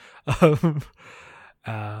reason,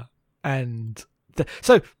 and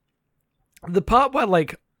so the part where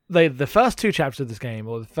the first 2 chapters of this game,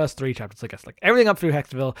 or the first 3 chapters, I guess, everything up through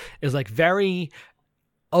Hexaville is very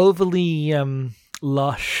overly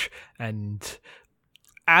lush and,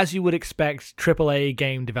 as you would expect, AAA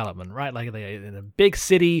game development, right? They're in a big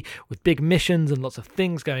city with big missions and lots of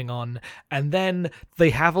things going on, and then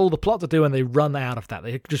they have all the plot to do and they run out of that.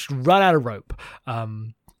 They just run out of rope.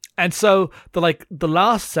 And so the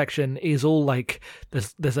last section is all like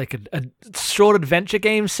there's like a short adventure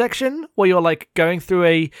game section where you're like going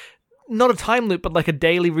through not a time loop, but like a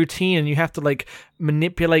daily routine, and you have to like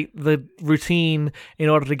manipulate the routine in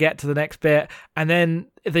order to get to the next bit. And then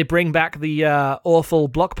they bring back the awful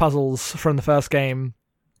block puzzles from the first game,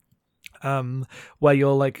 where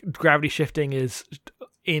you're like gravity shifting is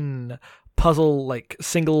in puzzle like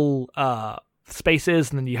single spaces,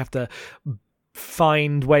 and then you have to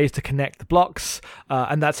find ways to connect the blocks,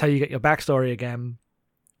 and that's how you get your backstory again.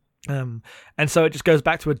 And so it just goes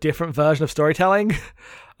back to a different version of storytelling.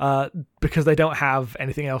 Because they don't have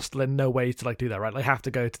anything else, no way to like do that, right? They have to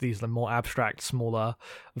go to these more abstract, smaller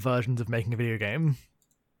versions of making a video game.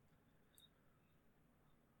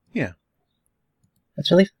 Yeah, that's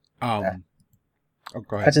really. Go ahead. I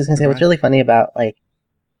was just gonna say what's really funny about like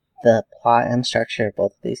the plot and structure of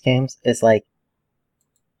both of these games is like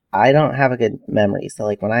I don't have a good memory, so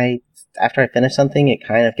like after I finish something, it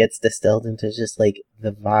kind of gets distilled into just like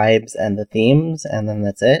the vibes and the themes, and then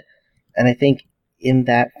that's it. And I think in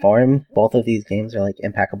that form, both of these games are like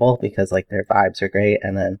impeccable because like their vibes are great,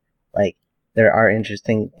 and then like there are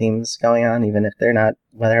interesting themes going on, even if they're not,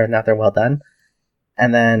 whether or not they're well done.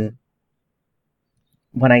 And then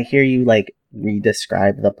when I hear you like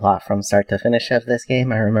re-describe the plot from start to finish of this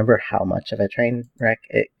game, I remember how much of a train wreck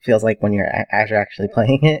it feels like when you're actually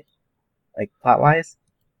playing it, like plot-wise.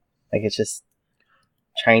 Like it's just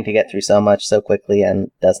trying to get through so much so quickly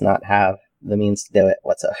and does not have the means to do it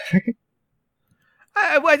whatsoever.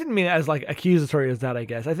 I didn't mean it as like accusatory as that, I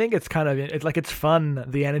guess. I think it's kind of it's fun.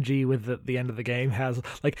 The energy with the end of the game has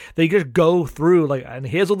like they just go through like, and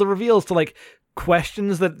here's all the reveals to like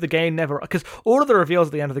questions that the game never, because all of the reveals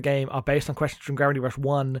at the end of the game are based on questions from Gravity Rush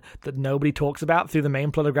 1 that nobody talks about through the main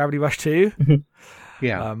plot of Gravity Rush 2.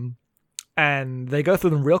 Yeah. And they go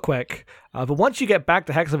through them real quick. But once you get back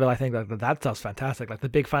to Hexaville, I think that stuff's fantastic. Like the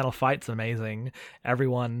big final fight's amazing.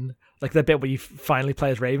 Everyone, like the bit where you finally play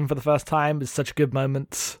as Raven for the first time is such a good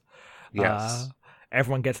moment. Yes.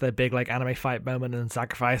 Everyone gets their big like anime fight moment and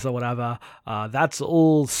sacrifice or whatever. That's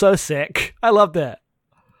all so sick. I loved it.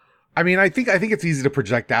 I mean, I think it's easy to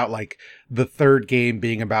project out like the third game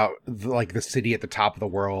being about like the city at the top of the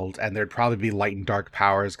world, and there'd probably be light and dark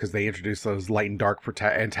powers because they introduced those light and dark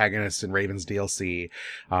antagonists in Raven's DLC,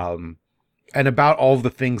 and about all of the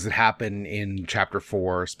things that happen in Chapter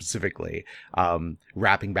 4 specifically,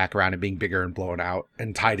 wrapping back around and being bigger and blown out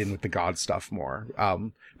and tied in with the God stuff more.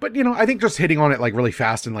 But, you know, I think just hitting on it like really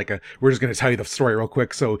fast and like we're just going to tell you the story real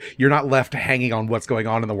quick so you're not left hanging on what's going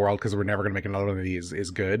on in the world because we're never going to make another one of these is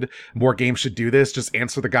good. More games should do this. Just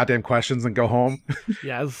answer the goddamn questions and go home.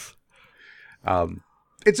 Yes.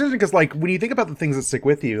 It's interesting because like when you think about the things that stick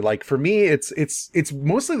with you, like for me, it's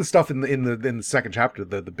mostly the stuff in the second chapter,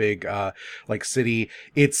 the big like city.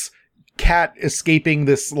 It's Cat escaping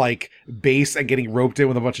this like base and getting roped in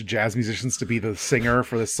with a bunch of jazz musicians to be the singer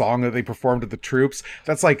for the song that they performed at the troops.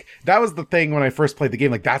 That was the thing when I first played the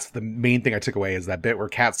game. Like that's the main thing I took away is that bit where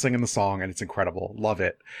Cat's singing the song and it's incredible. Love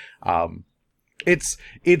it.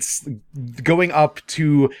 It's going up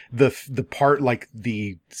to the part like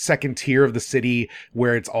the second tier of the city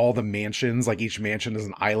where it's all the mansions, like each mansion is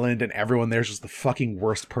an island and everyone there's just the fucking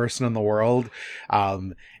worst person in the world.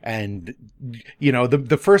 And you know,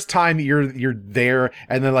 the first time you're there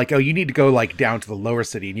and then like, oh, you need to go like down to the lower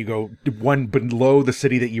city and you go one below the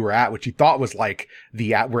city that you were at, which you thought was like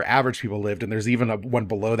where average people lived. And there's even one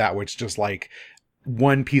below that, which just like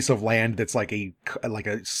one piece of land that's like a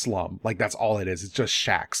slum. Like that's all it is. It's just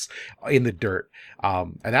shacks in the dirt.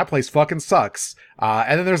 And that place fucking sucks.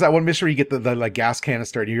 And then there's that one mission where you get the like gas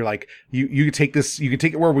canister and you're like, you could take this, you could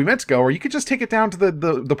take it where we meant to go, or you could just take it down to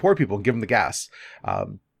the poor people and give them the gas.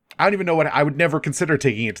 I don't even know I would never consider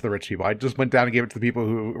taking it to the rich people. I just went down and gave it to the people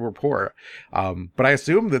who were poor. But I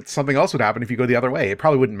assume that something else would happen if you go the other way. It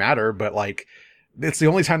probably wouldn't matter, but like, it's the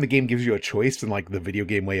only time the game gives you a choice in like the video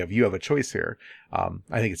game way of you have a choice here.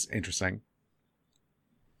 I think it's interesting.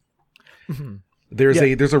 Mm-hmm.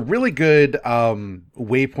 There's a really good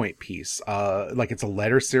Waypoint piece. Like it's a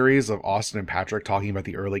letter series of Austin and Patrick talking about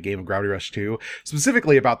the early game of Gravity Rush 2,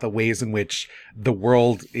 specifically about the ways in which the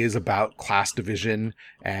world is about class division,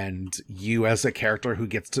 and you as a character who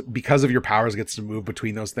gets to, because of your powers, gets to move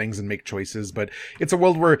between those things and make choices. But it's a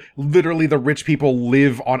world where literally the rich people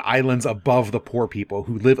live on islands above the poor people,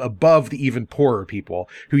 who live above the even poorer people,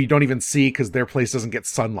 who you don't even see because their place doesn't get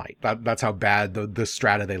sunlight. That's how bad the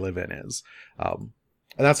strata they live in is. And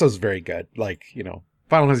that sounds very good. Like, you know,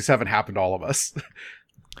 Final Fantasy VII happened to all of us.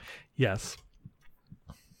 Yes.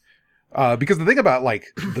 Because the thing about like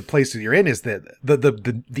the place that you're in is that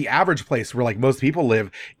the average place where like most people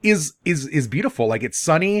live is beautiful. Like it's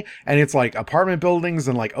sunny and it's like apartment buildings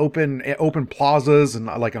and like open plazas and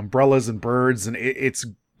like umbrellas and birds, and it's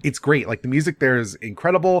great. Like the music there is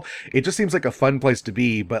incredible. It just seems like a fun place to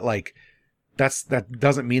be, but like that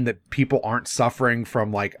doesn't mean that people aren't suffering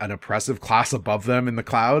from like an oppressive class above them in the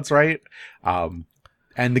clouds, right?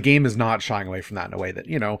 And the game is not shying away from that in a way that,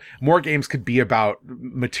 you know, more games could be about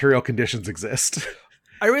material conditions exist.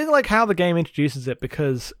 I really like how the game introduces it,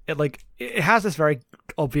 because it has this very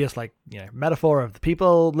obvious, like, you know, metaphor of the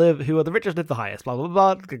people who are the richest live the highest, blah, blah,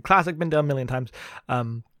 blah, classic, been done a million times.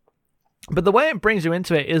 But the way it brings you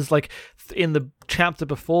into it is like in the chapter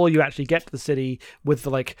before you actually get to the city with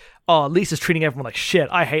the like, oh, Lisa's treating everyone like shit.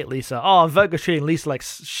 I hate Lisa. Oh, Virgo's treating Lisa like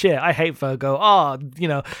shit. I hate Virgo. Oh, you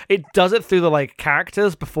know, it does it through the like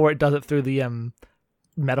characters before it does it through the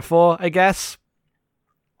metaphor, I guess.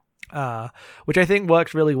 Which I think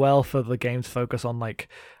works really well for the game's focus on like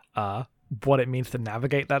what it means to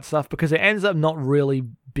navigate that stuff, because it ends up not really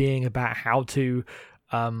being about how to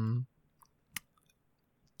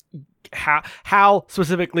how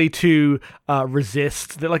specifically to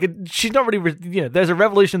resist that. Like she's not really you know, there's a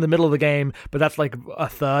revolution in the middle of the game, but that's like a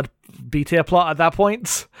third B tier plot at that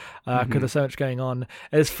point, because there's so much going on.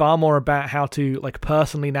 It's far more about how to like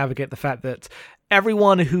personally navigate the fact that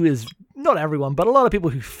everyone who is, not everyone, but a lot of people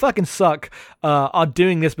who fucking suck are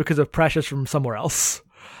doing this because of pressures from somewhere else,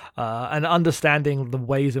 and understanding the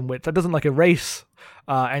ways in which that doesn't like erase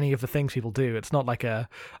any of the things people do. It's not like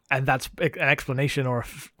and that's an explanation or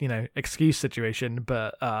you know, excuse situation,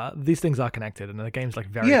 but these things are connected, and the game's like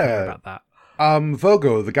very clear about that.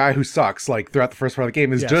 Vogo, the guy who sucks, like throughout the first part of the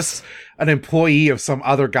game, is just an employee of some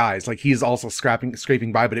other guys. Like he's also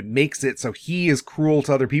scraping by, but it makes it so he is cruel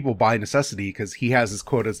to other people by necessity because he has his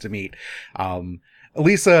quotas to meet.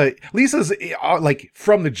 Lisa's like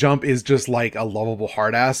from the jump is just like a lovable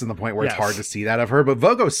hard ass, in the point where it's hard to see that of her, but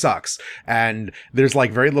Vogo sucks and there's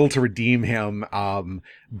like very little to redeem him.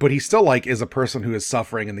 But he still like is a person who is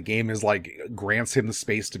suffering, and the game is like grants him the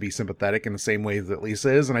space to be sympathetic in the same way that Lisa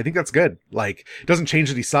is. And I think that's good. Like it doesn't change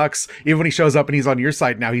that he sucks. Even when he shows up and he's on your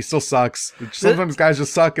side now, he still sucks. Sometimes guys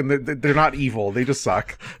just suck, and they're not evil. They just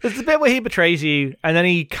suck. There's the bit where he betrays you and then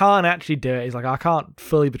he can't actually do it. He's like, I can't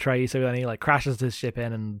fully betray you. So then he like crashes his ship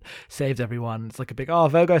in and saves everyone. It's like a big,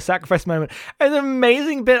 Vogo sacrifice moment. And an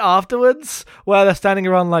amazing bit afterwards where they're standing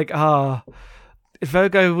around like,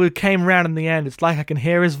 Vogo came around in the end. It's like I can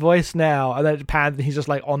hear his voice now. And then it pans and he's just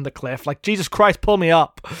like on the cliff. Like, Jesus Christ, pull me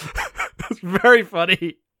up. It's very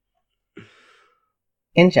funny.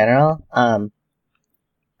 In general, I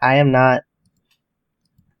am not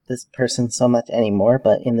this person so much anymore,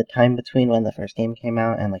 but in the time between when the first game came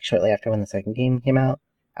out and like shortly after when the second game came out,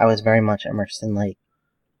 I was very much immersed in like,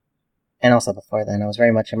 and also before then, I was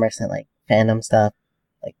very much immersed in like fandom stuff,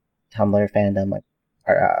 like Tumblr fandom, like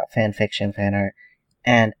fan fiction, fan art.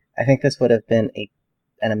 And I think this would have been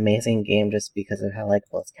an amazing game just because of how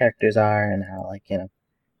likable its characters are and how, like, you know,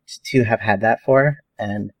 to have had that for,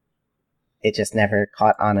 and it just never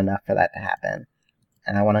caught on enough for that to happen.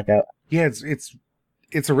 And I want to go. Yeah,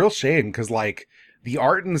 it's a real shame because like the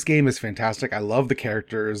art in this game is fantastic. I love the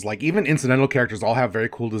characters. Like even incidental characters all have very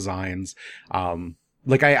cool designs.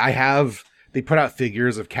 Like I have. They put out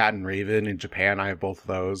figures of Cat and Raven in Japan. I have both of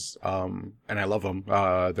those. And I love them.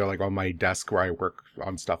 They're like on my desk where I work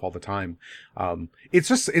on stuff all the time.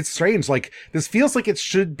 It's strange. Like this feels like it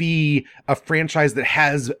should be a franchise that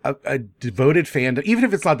has a devoted fandom, even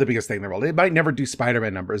if it's not the biggest thing in the world. It might never do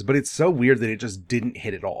Spider-Man numbers, but it's so weird that it just didn't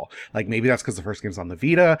hit at all. Like maybe that's because the first game's on the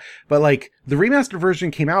Vita, but like the remastered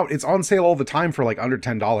version came out. It's on sale all the time for like under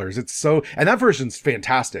 $10. It's so, and that version's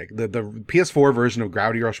fantastic. The PS4 version of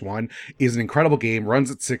Gravity Rush 1 is an incredible game, runs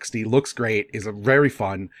at 60, looks great, is a very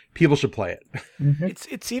fun. People should play it. Mm-hmm.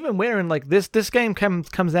 It's even weird, and like this game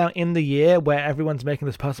comes out in the year where everyone's making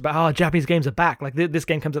this post about Japanese games are back. Like this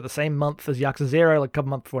game comes out the same month as Yakuza 0, like a couple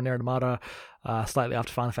months before Nier Automata, slightly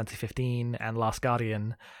after Final Fantasy 15 and Last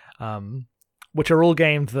Guardian, which are all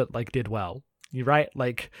games that like did well. You're right,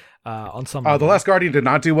 like on some. The Last Guardian did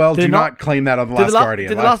not do well. Do not claim that on the Last Guardian.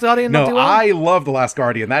 Did the Last Guardian not do well? No, I love the Last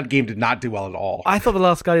Guardian. That game did not do well at all. I thought the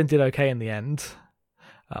Last Guardian did okay in the end.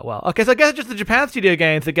 Well, okay, so I guess it's just the Japan studio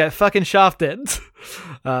games that get fucking shafted.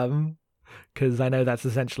 Because I know that's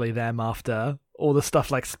essentially them after all the stuff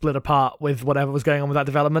like split apart with whatever was going on with that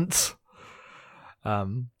development.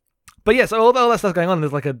 But yeah, so all that stuff going on,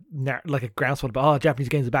 there's like a groundswell about Japanese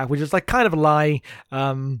games are back, which is like kind of a lie.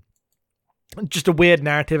 Just a weird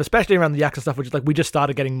narrative, especially around the Yakuza stuff, which is like we just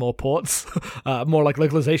started getting more ports, more like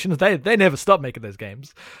localizations. They never stopped making those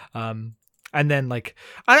games. And then like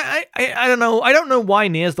I don't know. I don't know why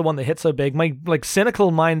Nier's the one that hit so big. My like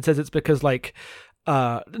cynical mind says it's because like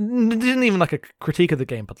isn't even like a critique of the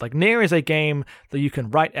game, but like Nier is a game that you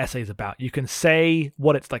can write essays about. You can say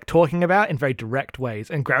what it's like talking about in very direct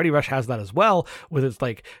ways, and Gravity Rush has that as well with its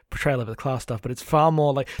like portrayal of the class stuff. But it's far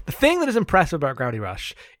more like the thing that is impressive about Gravity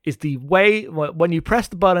Rush is the way when you press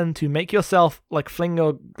the button to make yourself like fling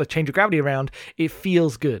or like change your gravity around, it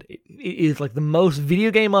feels good. It is like the most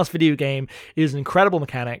video game. It is an incredible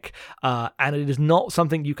mechanic, and it is not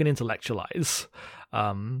something you can intellectualize.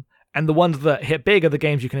 And the ones that hit big are the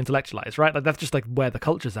games you can intellectualize, right? Like that's just like where the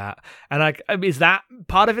culture's at. And like, is that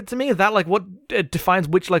part of it to me? Is that like what defines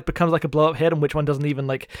which like becomes like a blow up hit and which one doesn't even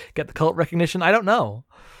like get the cult recognition? I don't know.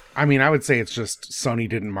 I mean, I would say it's just Sony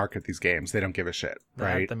didn't market these games. They don't give a shit,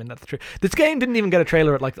 right? I mean, that's true. This game didn't even get a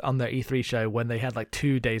trailer at like on their E3 show when they had like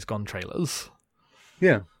 2 Days Gone trailers.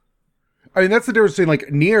 Yeah. I mean, that's the difference between, like,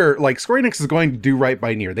 Nier, like, Square Enix is going to do right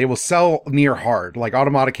by Nier. They will sell Nier hard. Like,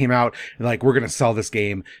 Automata came out, and, like, we're going to sell this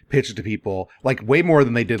game, pitch it to people, like, way more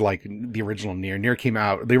than they did, like, the original Nier.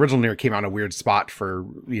 The original Nier came out in a weird spot for,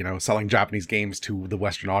 you know, selling Japanese games to the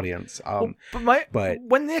Western audience. But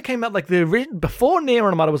when Nier came out, like, before Nier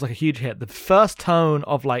Automata was, like, a huge hit, the first tone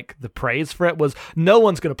of, like, the praise for it was, no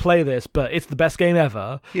one's going to play this, but it's the best game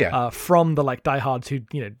ever. Yeah. From the, like, diehards who,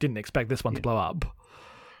 you know, didn't expect this one to blow up.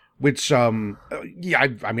 Which, I mean,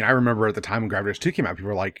 I remember at the time when Gravity Rush 2 came out, people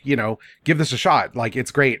were like, you know, give this a shot. Like,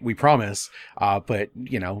 it's great. We promise. But,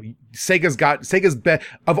 you know,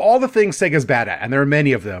 of all the things Sega's bad at, and there are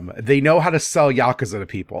many of them, they know how to sell Yakuza to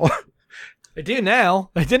people. They do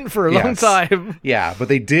now. They didn't for a long time. Yeah, but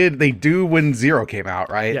they do when Zero came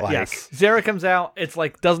out, right? Yeah, yes. Zero comes out, it's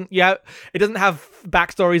like, it doesn't have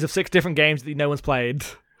backstories of 6 different games that no one's played.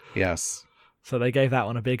 Yes. So they gave that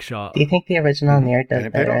one a big shot. Do you think the original Nier does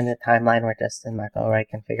better in the timeline where Justin McElroy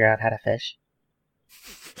can figure out how to fish?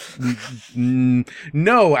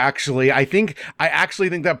 No, actually. I actually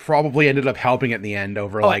think that probably ended up helping it in the end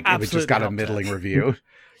over, like, it just got a middling review.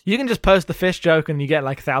 You can just post the fish joke and you get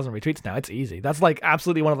like 1,000 retweets now. It's easy. That's like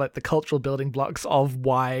absolutely one of like the cultural building blocks of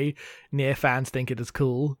why Nier fans think it is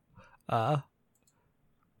cool. But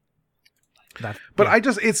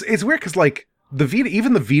it's weird because like, the Vita,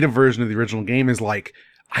 even the Vita version of the original game is like,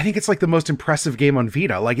 I think it's like the most impressive game on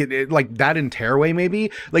Vita. Like it like that in Tearaway maybe.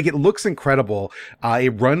 Like it looks incredible.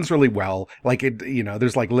 It runs really well. Like it, you know,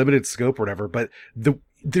 there's like limited scope or whatever, but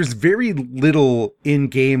there's very little in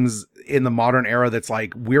games in the modern era that's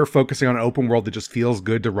like, we're focusing on an open world that just feels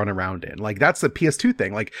good to run around in. Like that's the PS2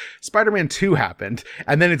 thing. Like Spider-Man 2 happened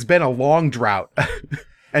and then it's been a long drought.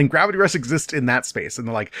 And Gravity Rush exists in that space, in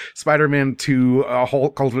the like Spider-Man 2 whole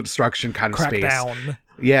Cult of Destruction kind of space. Crackdown.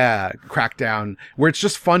 Yeah, Crackdown, where it's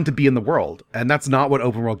just fun to be in the world, and that's not what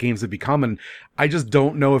open world games have become. And I just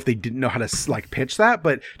don't know if they didn't know how to like pitch that.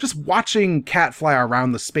 But just watching Cat fly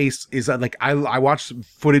around the space is like I watched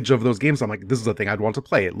footage of those games. I'm like, this is a thing I'd want to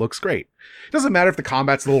play. It looks great. It doesn't matter if the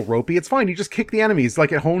combat's a little ropey. It's fine. You just kick the enemies.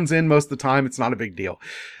 Like it hones in most of the time. It's not a big deal.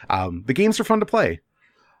 The games are fun to play.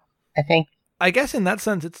 I guess in that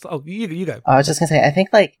sense, it's... Oh, you go. I was just going to say, I think,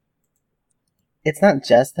 like, it's not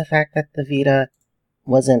just the fact that the Vita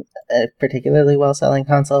wasn't a particularly well-selling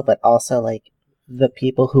console, but also, like, the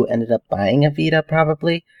people who ended up buying a Vita,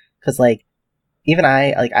 probably. Because, like, even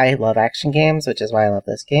I love action games, which is why I love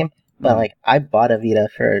this game, but, like, I bought a Vita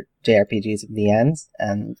for JRPGs and VNs,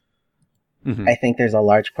 and I think there's a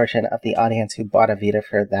large portion of the audience who bought a Vita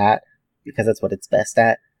for that, because that's what it's best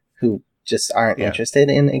at, who just aren't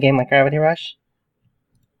interested in a game like Gravity Rush.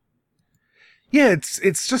 Yeah, it's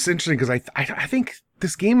just interesting because I think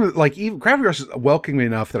this game, like, even Gravity Rush is welcoming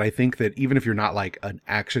enough that I think that even if you're not like an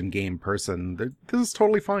action game person, this is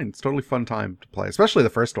totally fine. It's a totally fun time to play, especially the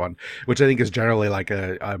first one, which I think is generally like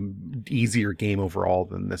a easier game overall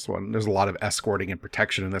than this one. There's a lot of escorting and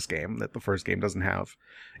protection in this game that the first game doesn't have,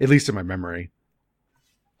 at least in my memory.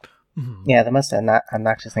 Yeah, the most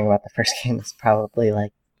obnoxious thing about the first game is probably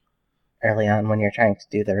like early on when you're trying to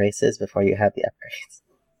do the races before you have the upgrades.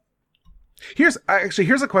 Here's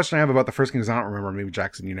a question I have about the first game because I don't remember. Maybe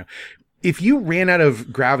Jackson, you know. If you ran out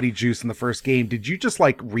of gravity juice in the first game, did you just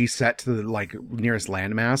like reset to the like nearest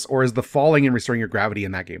landmass, or is the falling and restoring your gravity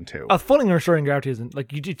in that game too? Falling and restoring gravity isn't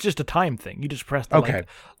like it's just a time thing. You just press the like,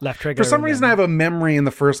 left trigger. For some reason, I have a memory in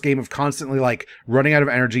the first game of constantly like running out of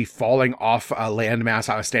energy, falling off a landmass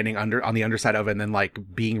I was standing on the underside of, and then like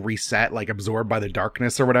being reset, like absorbed by the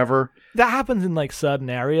darkness or whatever. That happens in like certain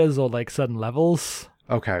areas or like certain levels.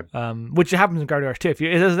 Okay. Which happens in Gravity Rush too. If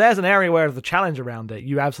there's an area where there's a challenge around it,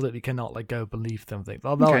 you absolutely cannot like go beneath something.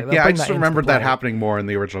 I just remembered that happening more in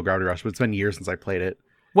the original Gravity Rush, but it's been years since I played it.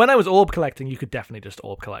 When I was orb collecting, you could definitely just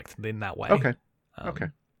orb collect in that way. Okay. Okay.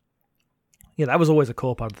 Yeah, that was always a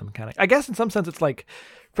core part of the mechanic. I guess in some sense it's like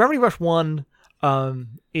Gravity Rush 1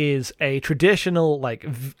 is a traditional like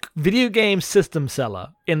video game system seller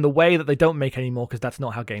in the way that they don't make anymore because that's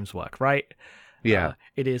not how games work, right? Yeah.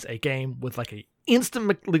 It is a game with like a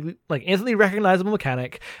instantly recognizable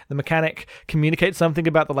mechanic. The mechanic communicates something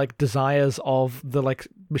about the like desires of the like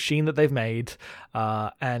machine that they've made,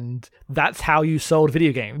 and that's how you sold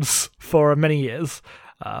video games for many years.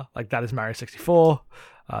 Like that is Mario 64.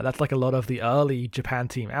 That's like a lot of the early Japan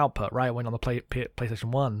team output, right? When on the PlayStation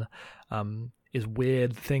 1, is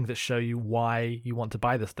weird things that show you why you want to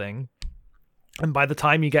buy this thing. And by the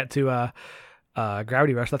time you get to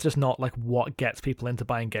Gravity Rush, that's just not like what gets people into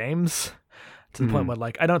buying games. To the point where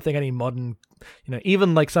like I don't think any modern,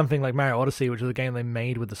 even like something like Mario Odyssey, which is a game they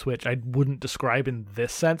made with the Switch, I wouldn't describe in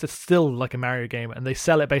this sense. It's still like a Mario game, and they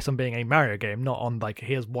sell it based on being a Mario game, not on like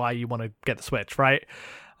here's why you want to get the Switch, right?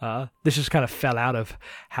 This just kind of fell out of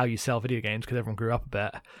how you sell video games because everyone grew up a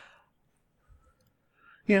bit.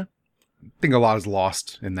 Yeah. I think a lot is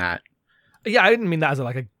lost in that. Yeah, I didn't mean that as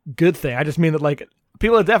a good thing. I just mean that like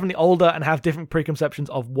people are definitely older and have different preconceptions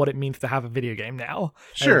of what it means to have a video game now.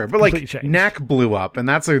 Sure, but like Knack blew up, and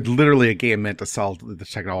that's literally a game meant to sell the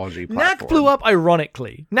technology platform. Knack blew up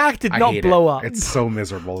ironically. Knack did not blow up. It's so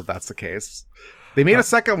miserable if that's the case. They made a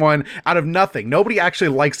second one out of nothing. Nobody actually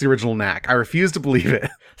likes the original Knack. I refuse to believe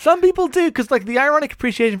it. Some people do, because like the ironic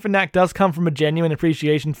appreciation for Knack does come from a genuine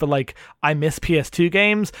appreciation for like I miss PS2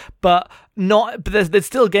 games, but there's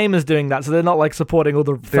still gamers doing that, so they're not like supporting all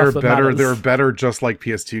the stuff that matters. They're better just like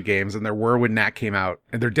PS2 games, and there were when Knack came out,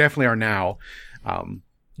 and there definitely are now.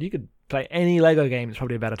 You could play any Lego game; it's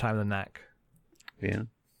probably a better time than Knack. Yeah,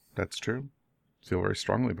 that's true. I feel very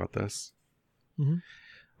strongly about this.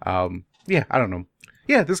 Mm-hmm. Yeah, I don't know.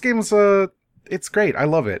 Yeah, this game is it's great. I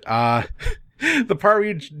love it. The part where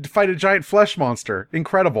you fight a giant flesh monster,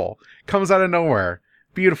 incredible. Comes out of nowhere.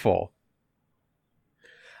 Beautiful.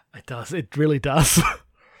 It does. It really does.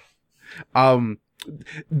 The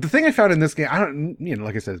thing I found in this game,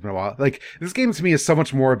 like I said, it's been a while. Like, this game to me is so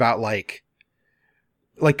much more about like,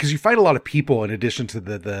 because you fight a lot of people in addition to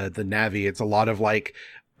the Navi. It's a lot of like,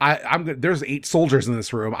 there's 8 soldiers in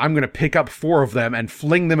this room. I'm going to pick up 4 of them and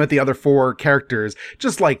fling them at the other 4 characters,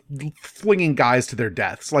 just like flinging guys to their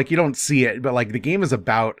deaths. Like, you don't see it, but like the game is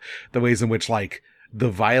about the ways in which like the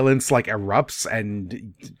violence like erupts,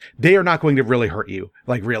 and they are not going to really hurt you,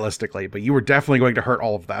 like realistically, but you were definitely going to hurt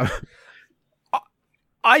all of them.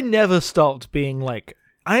 I never stopped being like,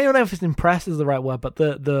 I don't know if it's impressed is the right word, but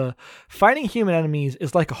the fighting human enemies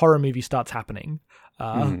is like a horror movie starts happening.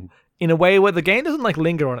 In a way where the game doesn't like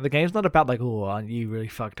linger on it. The game's not about like, oh, aren't you really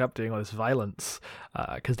fucked up doing all this violence?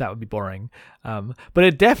 Because that would be boring. But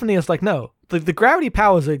it definitely is like, no, the gravity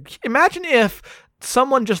powers are. Imagine if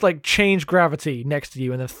someone just like changed gravity next to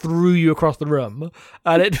you and then threw you across the room,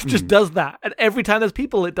 and it just does that. And every time there's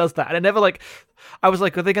people, it does that. And it never like. I was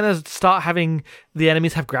like, are they going to start having the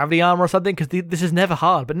enemies have gravity armor or something? Because this is never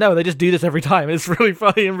hard. But no, they just do this every time. It's really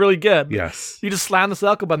funny and really good. Yes. You just slam the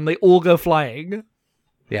circle button, they all go flying.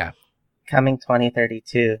 Yeah. Coming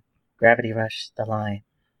 2032, Gravity Rush: The Line.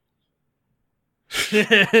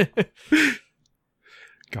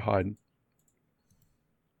 God.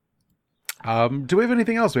 Do we have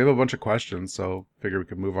anything else? We have a bunch of questions, so figure we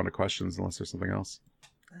could move on to questions unless there's something else.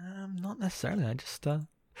 Not necessarily. I just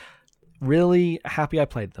really happy I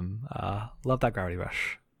played them. Love that Gravity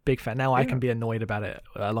Rush. Big fan. Now I can be annoyed about it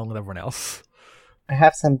along with everyone else. I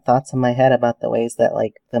have some thoughts in my head about the ways that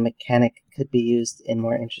like the mechanic could be used in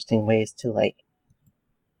more interesting ways to like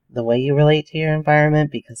the way you relate to your environment,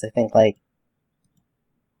 because I think like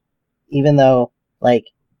even though like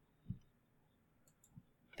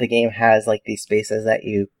the game has like these spaces that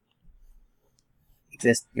you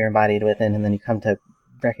exist, you're embodied within, and then you come to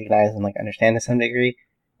recognize and like understand to some degree,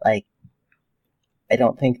 like I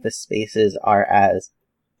don't think the spaces are as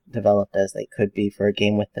developed as they could be for a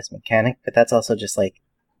game with this mechanic, but that's also just like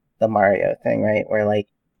the Mario thing, right? Where like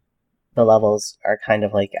the levels are kind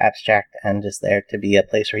of like abstract and just there to be a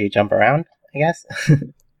place where you jump around, I guess.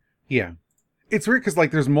 Yeah. It's weird because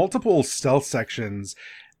like there's multiple stealth sections,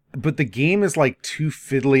 but the game is like too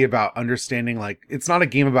fiddly about understanding, like it's not a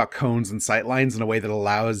game about cones and sightlines in a way that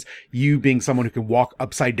allows you, being someone who can walk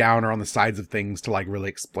upside down or on the sides of things, to like really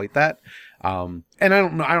exploit that. And I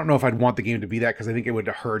don't know if I'd want the game to be that, because I think it would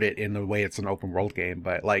hurt it in the way it's an open world game.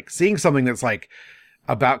 But like seeing something that's like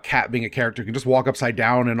about Cat being a character who can just walk upside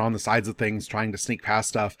down and on the sides of things trying to sneak past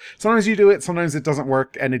stuff. Sometimes you do it, sometimes it doesn't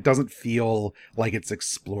work, and it doesn't feel like it's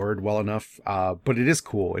explored well enough. But it is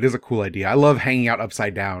cool. It is a cool idea. I love hanging out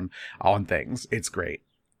upside down on things. It's great.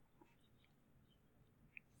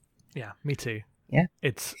 Yeah, me too. Yeah.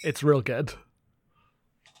 It's real good.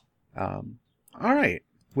 All right.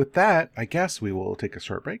 With that, I guess we will take a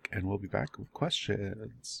short break and we'll be back with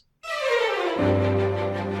questions.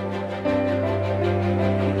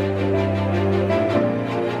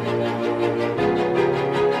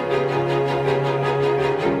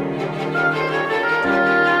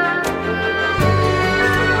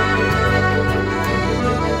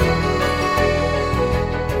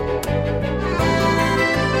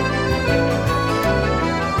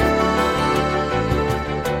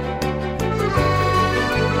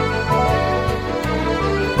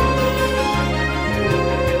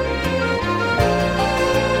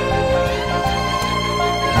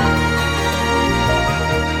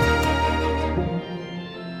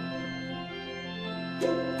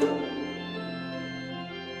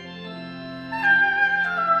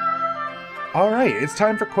 All right, it's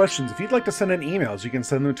time for questions. If you'd like to send in emails, you can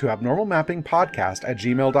send them to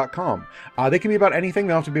abnormalmappingpodcast@gmail.com. They can be about anything.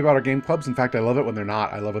 They don't have to be about our game clubs. In fact, I love it when they're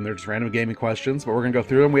not. I love when they're just random gaming questions, but we're going to go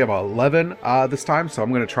through them. We have 11 this time, so I'm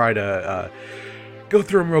going to try to go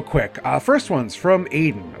through them real quick. First one's from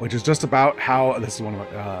Aiden, which is just about how, this is one of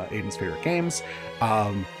Aiden's favorite games.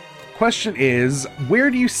 Question is, where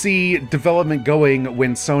do you see development going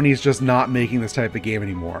when Sony's just not making this type of game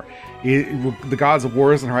anymore? The Gods of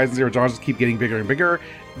Wars and Horizon Zero Dawn just keep getting bigger and bigger.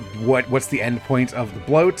 What's the end point of the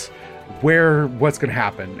bloat? What's going to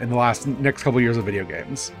happen in the next couple of years of video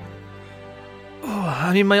games? Oh,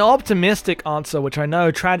 I mean, my optimistic answer, which I know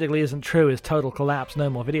tragically isn't true, is total collapse, no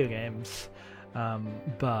more video games.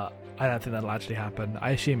 But I don't think that'll actually happen.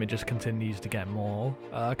 I assume it just continues to get more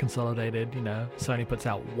consolidated. You know, Sony puts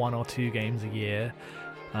out 1 or 2 games a year,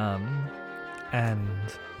 and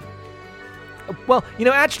well,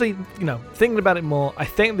 actually, thinking about it more, I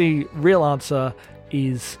think the real answer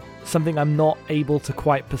is something I'm not able to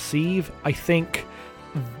quite perceive. I think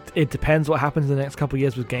it depends what happens in the next couple of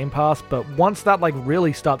years with Game Pass, but once that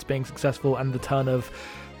really starts being successful and the turn of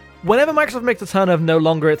whenever Microsoft makes a turn of no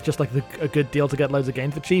longer it's just a good deal to get loads of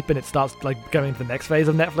games for cheap and it starts going into the next phase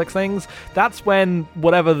of Netflix things, that's when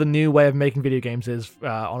whatever the new way of making video games is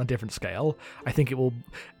on a different scale, I think it will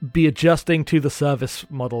be adjusting to the service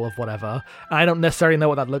model of whatever. I don't necessarily know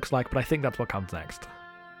what that looks like, but I think that's what comes next.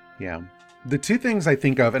 Yeah. The two things I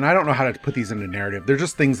think of, and I don't know how to put these into narrative, they're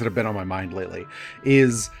just things that have been on my mind lately,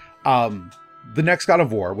 is the next God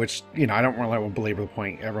of War, which, I don't really want to belabor the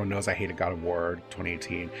point. Everyone knows I hated God of War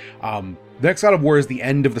 2018. The next God of War is the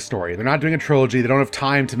end of the story. They're not doing a trilogy. They don't have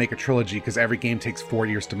time to make a trilogy because every game takes 4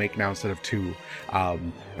 years to make now instead of 2.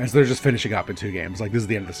 And so they're just finishing up in 2 games. This is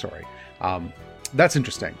the end of the story. That's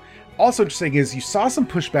interesting. Also interesting is you saw some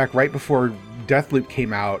pushback right before Deathloop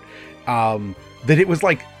came out, that it was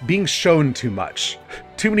being shown too much.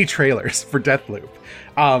 Too many trailers for Deathloop.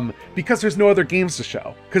 Because there's no other games to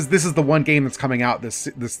show. Because this is the one game that's coming out this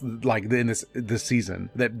season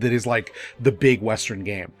that is the big Western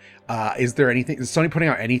game. Is Sony putting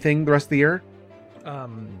out anything the rest of the year?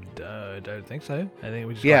 Don't think so. I think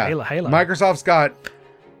we just got Halo. Microsoft's got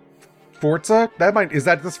Forza. Is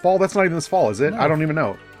that this fall? That's not even this fall, is it? No. I don't even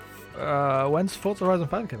know. When's Forza Horizon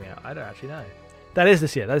 5 coming out? I don't actually know. That is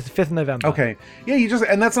this year. That is the 5th of November. Okay. Yeah,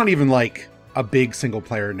 and that's not even a big single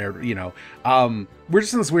player, we're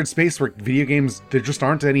just in this weird space where video games, there just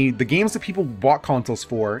aren't any, the games that people bought consoles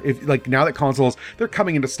for, if now that consoles, they're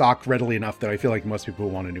coming into stock readily enough that I feel like most people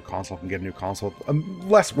who want a new console can get a new console.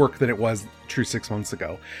 Less work than it was true 6 months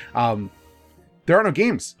ago. There are no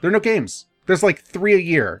games. There are no games. There's 3 a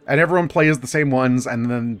year, and everyone plays the same ones,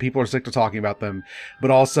 and then people are sick to talking about them.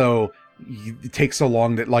 But also, it takes so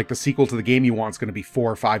long that the sequel to the game you want is going to be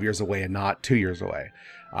 4 or 5 years away and not 2 years away.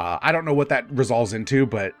 I don't know what that resolves into,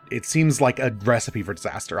 but it seems like a recipe for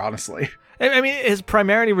disaster, honestly. I mean, it has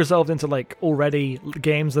primarily resolved into already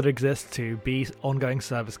games that exist to be ongoing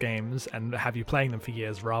service games and have you playing them for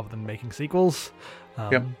years rather than making sequels.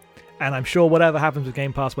 Yep. And I'm sure whatever happens with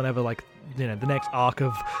Game Pass, whenever the next arc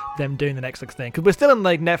of them doing the next thing, because we're still in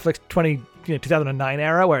Netflix 2009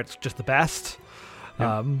 era where it's just the best.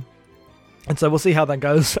 Yep. And so we'll see how that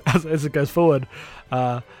goes as it goes forward.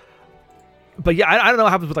 But yeah, I don't know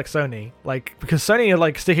what happens with Sony, because Sony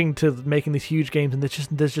are sticking to making these huge games, and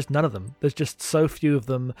there's just none of them. There's just so few of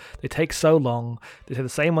them. They take so long. They say the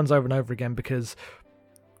same ones over and over again because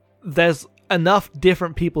there's enough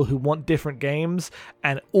different people who want different games,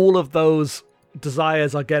 and all of those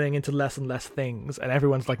desires are getting into less and less things, and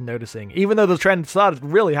everyone's noticing. Even though the trend started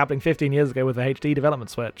really happening 15 years ago with the HD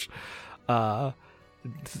development switch.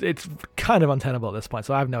 It's kind of untenable at this point,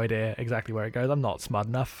 so I have no idea exactly where it goes. I'm not smart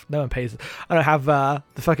enough. No one pays. I don't have the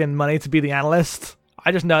fucking money to be the analyst.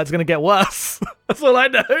 I just know it's going to get worse. That's all I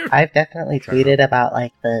know. I've definitely tweeted about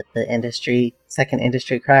like the second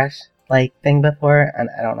industry crash like thing before, and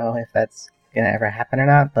I don't know if that's gonna ever happen or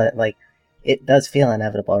not, but like it does feel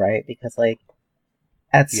inevitable, right? Because like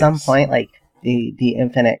at some point, like the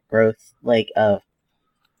infinite growth like of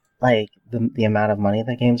like the amount of money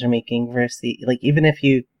that games are making versus the like even if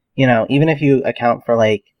you account for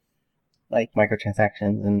like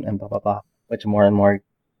microtransactions and blah blah blah, which more and more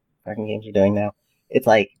fucking games are doing now, it's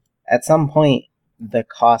like at some point the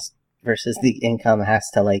cost versus the income has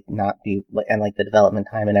to like not be, and like the development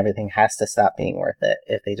time and everything has to stop being worth it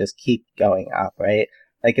if they just keep going up, right?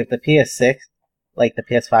 Like if the PS6, like the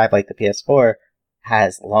PS5, like the PS4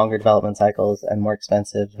 has longer development cycles and more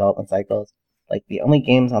expensive development cycles, like the only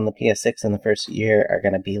games on the PS6 in the first year are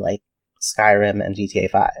going to be like Skyrim and GTA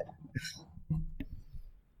 5.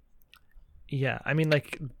 Yeah, I mean,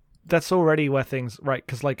 like, that's already where things, right,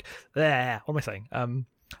 because, like, what am I saying?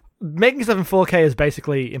 Making stuff in 4K is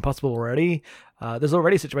basically impossible already. There's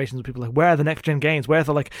already situations where people are like, where are the next-gen games? Where are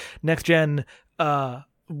the, like, next-gen,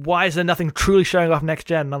 why is there nothing truly showing off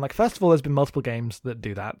next-gen? And I'm like, first of all, there's been multiple games that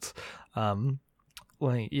do that.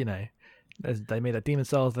 Well, you know, they made a Demon's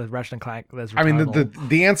Souls, there's Ratchet and Clank, there's Returnal. I mean,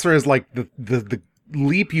 the answer is, like, the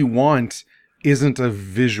leap you want isn't a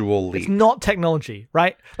visual leap. It's not technology,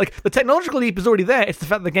 right? Like, the technological leap is already there. It's the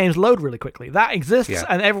fact that the games load really quickly. That exists,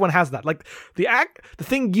 and everyone has that. Like, the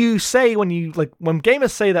thing you say when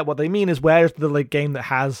gamers say that, what they mean is, where's the like game that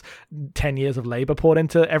has 10 years of labor poured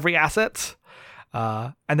into every asset?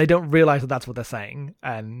 And they don't realize that that's what they're saying.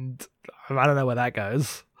 And I don't know where that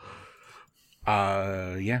goes.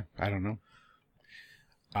 Yeah, I don't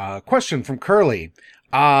know. Question from Curly.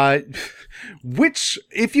 Which,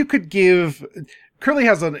 if you could give, Curly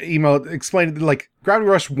has an email explaining like Gravity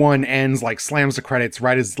Rush 1 ends like slams the credits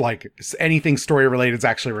right as like anything story related is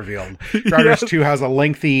actually revealed. Gravity Rush 2 has a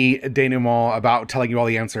lengthy denouement about telling you all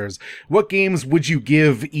the answers. What games would you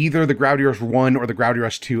give either the Gravity Rush 1 or the Gravity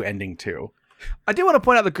Rush 2 ending to? I do want to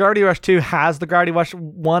point out that Gravity Rush 2 has the Gravity Rush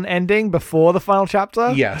 1 ending before the final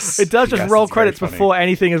chapter. Yes. It does just roll credits before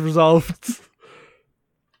anything is resolved.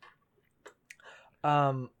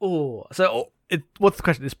 What's the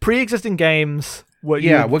question? Is pre-existing games what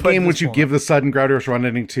game would you give the sudden Gravity Rush 1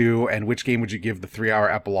 ending to, and which game would you give the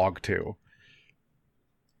 3-hour epilogue to?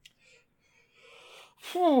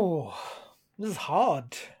 This is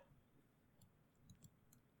hard.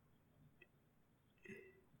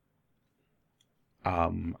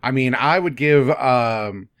 I mean, I would give the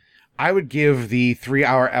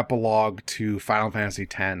 3-hour epilogue to Final Fantasy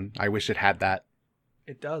X. I wish it had that.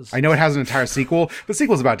 It does. I know it has an entire sequel. The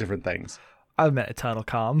sequel's about different things. I meant Eternal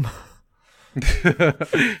Calm.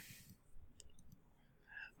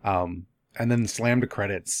 And then slam to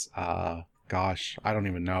credits. Gosh, I don't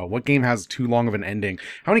even know. What game has too long of an ending?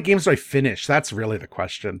 How many games do I finish? That's really the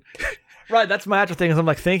question. Right, that's my actual thing. Is I'm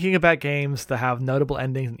like thinking about games that have notable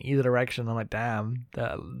endings in either direction. I'm like, damn,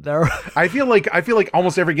 they're. I feel like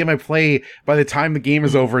almost every game I play, by the time the game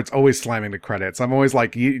is over, it's always slamming the credits. I'm always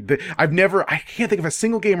like, I can't think of a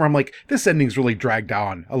single game where I'm like, this ending's really dragged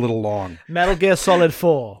on a little long. Metal Gear Solid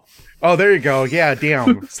 4. Oh, there you go. Yeah,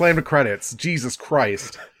 damn, slam the credits. Jesus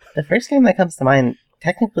Christ. The first game that comes to mind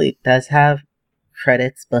technically does have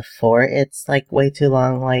credits before it's like way too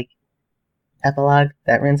long, like epilogue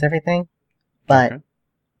that ruins everything. But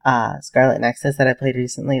Scarlet Nexus that I played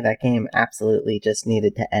recently, that game absolutely just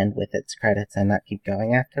needed to end with its credits and not keep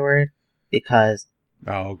going afterward, because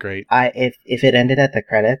great. If it ended at the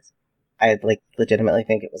credits, I'd like legitimately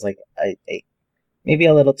think it was like a maybe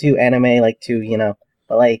a little too anime, like too,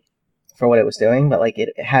 but like for what it was doing, but like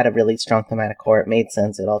it had a really strong thematic core. It made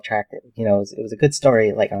sense. It all tracked it. It was a good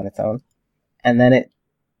story like on its own, and then it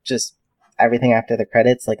just everything after the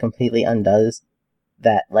credits like completely undoes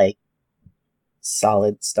that like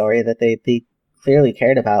solid story that they clearly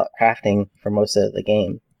cared about crafting for most of the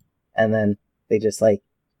game, and then they just like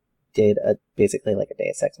did basically like a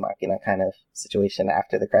Deus Ex Machina kind of situation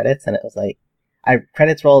after the credits, and it was like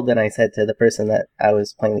credits rolled and I said to the person that I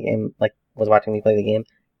was playing the game, like was watching me play the game,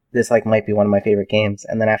 this like might be one of my favorite games,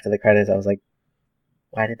 and then after the credits I was like,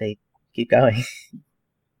 why did they keep going?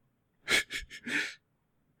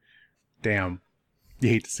 Damn, you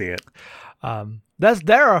hate to see it.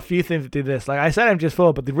 There are a few things that do this. Like I said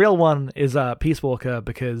MGS4, but the real one is Peace Walker,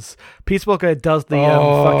 because Peace Walker does the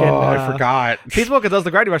I forgot. Peace Walker does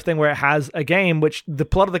the Gravity Rush thing where it has a game which the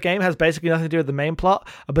plot of the game has basically nothing to do with the main plot,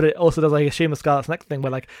 but it also does like a Shima Scarlet's Next thing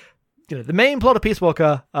where like the main plot of Peace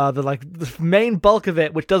Walker, the main bulk of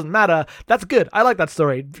it, which doesn't matter. That's good. I like that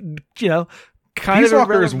story. kind Peace of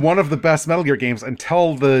Walker is irrelevant. one of the best Metal Gear games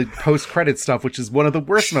until the post-credit stuff, which is one of the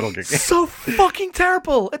worst Metal Gear games. So fucking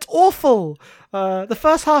terrible. It's awful. The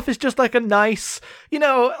first half is just like a nice,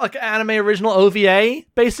 like anime original OVA,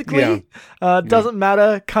 basically. Doesn't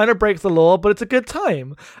matter, kind of breaks the law, but it's a good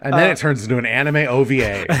time. And then it turns into an anime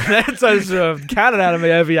OVA. Then it turns to a canon anime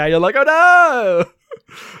OVA. You're like, oh no!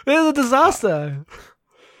 This is a disaster.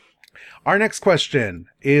 Our next question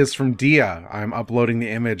is from Dia. I'm uploading the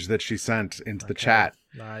image that she sent into the chat.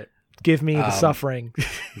 Right. Give me the suffering.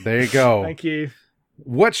 There you go. Thank you.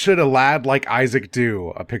 What should a lad like Isaac do?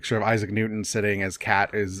 A picture of Isaac Newton sitting as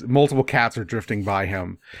multiple cats are drifting by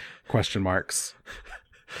him. Question marks.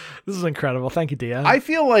 This is incredible. Thank you, Dia. I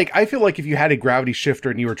feel like if you had a gravity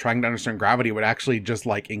shifter and you were trying to understand gravity, it would actually just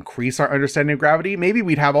like increase our understanding of gravity. Maybe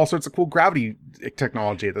we'd have all sorts of cool gravity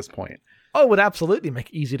technology at this point. Oh, it would absolutely make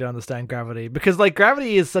it easier to understand gravity, because like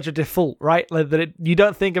gravity is such a default, right? Like that you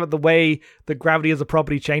don't think about the way that gravity as a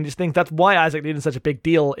property changes things. That's why Isaac Newton is such a big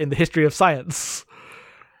deal in the history of science.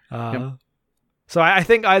 Yep. So I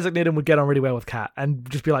think Isaac Newton would get on really well with Kat and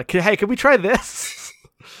just be like, hey, can we try this?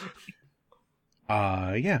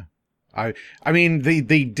 Yeah. I mean,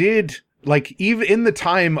 they did, like, even in the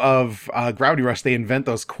time of Gravity Rush, they invent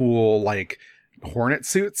those cool, like, Hornet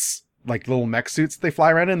suits, like little mech suits that they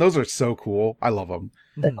fly around in. Those are so cool. I love them.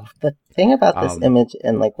 The thing about this image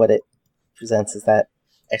and like what it presents is that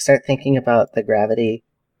I start thinking about the gravity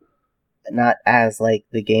not as like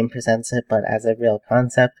the game presents it, but as a real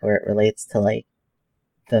concept where it relates to like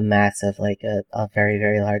the mass of like a very,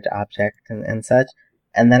 very large object and such.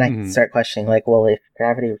 And then I start questioning like, well, if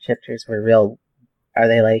gravity shifters were real, are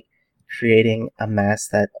they like creating a mass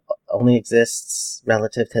that only exists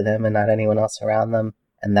relative to them and not anyone else around them?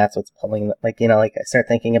 And that's what's pulling, like, like I start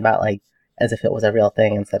thinking about like as if it was a real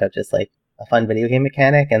thing instead of just like a fun video game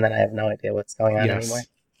mechanic, and then I have no idea what's going on anymore.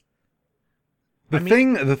 The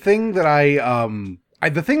thing that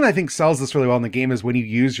I think sells this really well in the game is when you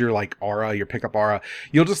use your like aura, your pickup aura,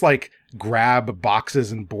 you'll just like grab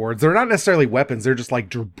boxes and boards. They're not necessarily weapons, they're just like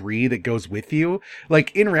debris that goes with you.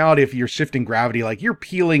 Like in reality, if you're shifting gravity, like you're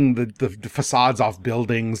peeling the facades off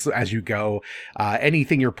buildings as you go.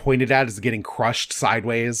 Anything you're pointed at is getting crushed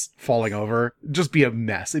sideways, falling over. It'd just be a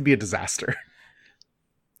mess. It'd be a disaster.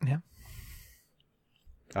 Yeah.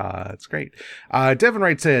 It's great. Devin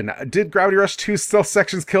writes in, did Gravity Rush 2 stealth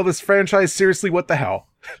sections kill this franchise? Seriously, what the hell?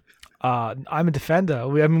 I'm a defender.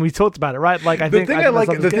 We talked about it, right? Like The thing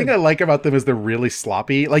I like about them is they're really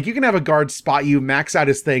sloppy. Like you can have a guard spot you, max out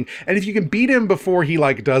his thing, and if you can beat him before he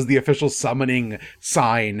like does the official summoning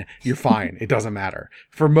sign, you're fine. It doesn't matter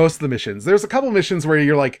for most of the missions. There's a couple missions where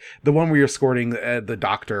you're like the one where you're escorting the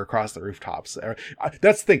doctor across the rooftops.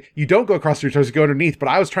 That's the thing. You don't go across the rooftops, you go underneath. But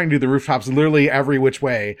I was trying to do the rooftops literally every which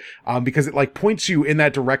way, because it like points you in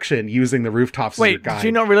that direction using the rooftops. Wait, as your guide. did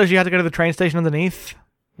you not realize you had to go to the train station underneath?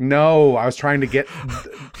 No, I was trying to get.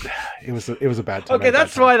 It was a bad time. Okay,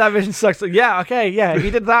 that's why that mission sucks. Yeah, okay, yeah, he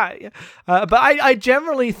did that. But I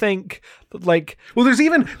generally think that, like, well, there's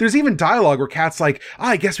even dialogue where Kat's like,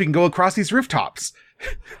 I guess we can go across these rooftops.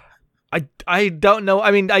 I don't know. I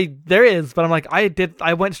mean, there is, but I'm like,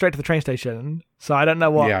 I went straight to the train station, so I don't know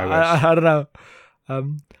what. Yeah, I don't know.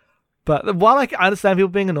 But while I understand people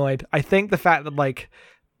being annoyed, I think the fact that like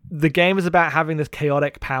the game is about having this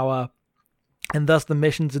chaotic power, and thus the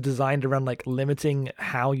missions are designed around like limiting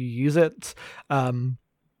how you use it, and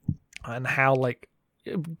how like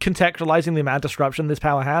contextualizing the amount of disruption this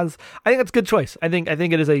power has. I think that's a good choice. I think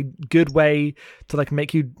it is a good way to like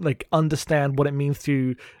make you like understand what it means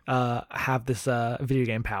to have this video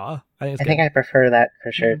game power. I think I prefer that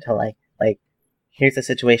for sure to like here's a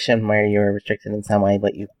situation where you're restricted in some way,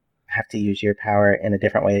 but you have to use your power in a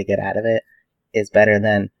different way to get out of it is better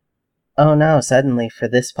than, oh no, suddenly for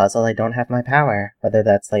this puzzle I don't have my power. Whether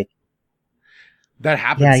that's like that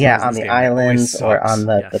happens. Yeah, on the islands or on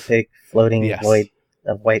the big floating void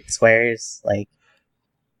of white squares. Like,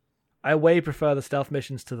 I way prefer the stealth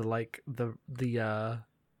missions to the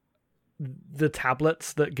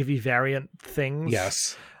tablets that give you variant things.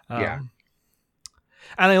 Yes.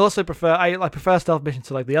 And I also prefer stealth missions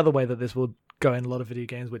to like the other way that this will go in a lot of video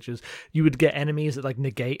games, which is you would get enemies that like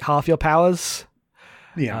negate half your powers.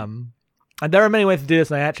 Yeah. And there are many ways to do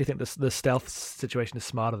this, and I actually think the stealth situation is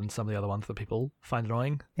smarter than some of the other ones that people find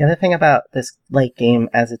annoying. The other thing about this like game,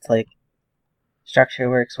 as its like structure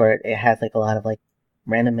works, where it has like a lot of like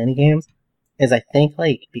random mini games, is I think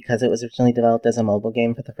like because it was originally developed as a mobile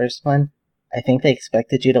game for the first one, I think they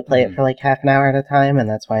expected you to play it for like half an hour at a time, and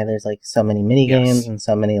that's why there's like so many mini games and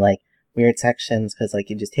so many like weird sections, because like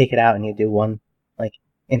you just take it out and you do one like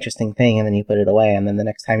interesting thing and then you put it away, and then the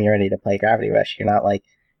next time you're ready to play Gravity Rush, you're not like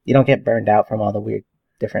you don't get burned out from all the weird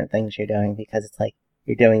different things you're doing because it's like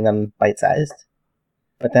you're doing them bite-sized.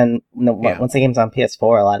 But then once the game's on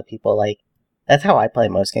PS4, a lot of people like, that's how I play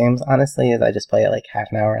most games, honestly, is I just play it like half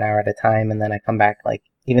an hour at a time, and then I come back like,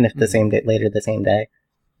 even if the same day, later the same day.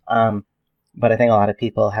 But I think a lot of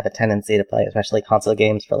people have a tendency to play, especially console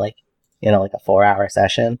games, for like, like a 4-hour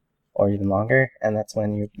session or even longer, and that's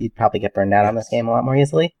when you'd probably get burned out on this game a lot more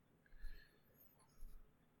easily.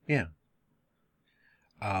 Yeah.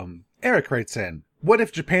 Eric writes in, what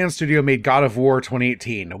if Japan Studio made God of War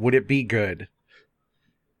 2018? Would it be good?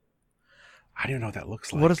 I don't know what that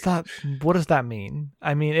looks like. What does that mean?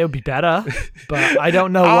 I mean, it would be better, but I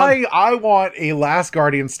don't know. I want a Last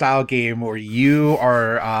Guardian style game where you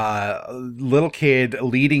are a little kid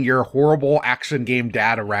leading your horrible action game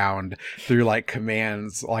dad around through like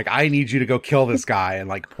commands. Like, I need you to go kill this guy, and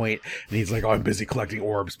like point, and he's like, "Oh, I'm busy collecting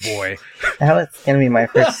orbs, boy." That was gonna be my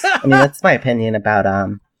first. I mean, that's my opinion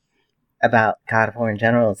about God of War in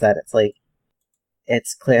general. Is that it's like,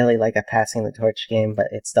 it's clearly like a passing the torch game, but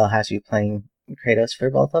it still has you playing Kratos for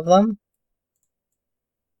both of them.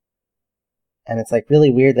 And it's like really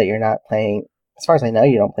weird that you're not playing, as far as I know,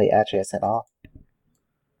 you don't play Atreus at all.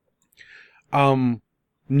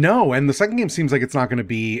 No, and the second game seems like it's not going to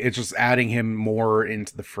be, it's just adding him more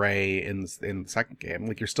into the fray in the second game.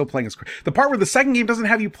 Like, you're still playing as the part where the second game doesn't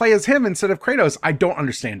have you play as him instead of Kratos, I don't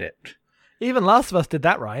understand it. Even Last of Us did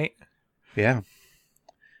that right. Yeah.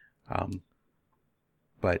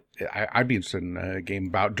 But I'd be interested in a game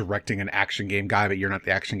about directing an action game guy, but you're not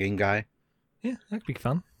the action game guy. Yeah, that'd be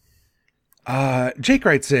fun. Jake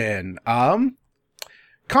writes in,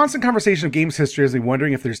 constant conversation of games history has me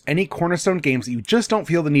wondering if there's any cornerstone games that you just don't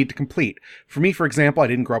feel the need to complete. For me, for example, I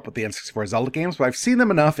didn't grow up with the N64 Zelda games, but I've seen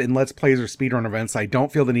them enough in Let's Plays or speedrun events. I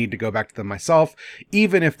don't feel the need to go back to them myself,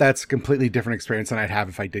 even if that's a completely different experience than I'd have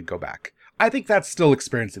if I did go back. I think that's still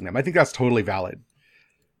experiencing them. I think that's totally valid.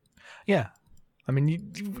 Yeah. I mean,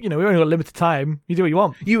 we only got limited time. You do what you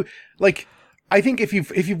want. I think if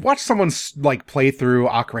you've watched someone like play through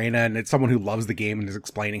Ocarina, and it's someone who loves the game and is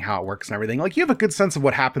explaining how it works and everything, like, you have a good sense of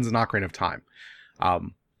what happens in Ocarina of Time.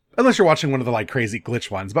 Unless you're watching one of the like crazy glitch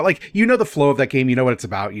ones, but like, the flow of that game, you know what it's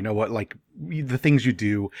about, you know what, like, the things you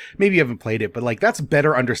do. Maybe you haven't played it, but like, that's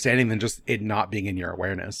better understanding than just it not being in your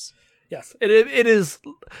awareness. Yes, it is.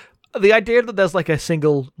 The idea that there's like a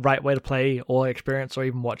single right way to play or experience or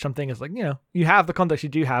even watch something is like, you have the context you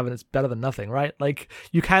do have, and it's better than nothing, right? Like,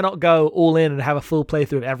 you cannot go all in and have a full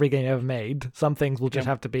playthrough of every game ever made. Some things will just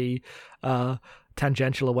have to be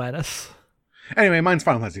tangential awareness. Anyway, mine's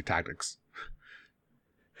Final Fantasy Tactics.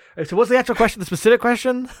 So what's the actual question, the specific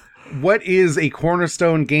question? What is a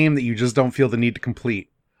cornerstone game that you just don't feel the need to complete?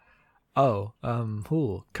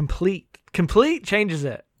 Complete changes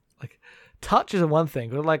it. Touch is one thing,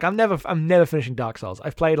 but like, I'm never finishing Dark Souls.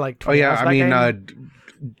 I've played like 20 hours of that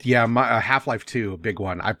game. My Half-Life 2, a big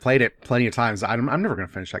one. I've played it plenty of times. I'm never going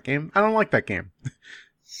to finish that game. I don't like that game.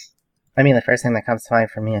 I mean, the first thing that comes to mind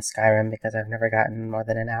for me is Skyrim, because I've never gotten more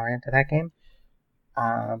than an hour into that game.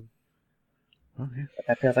 But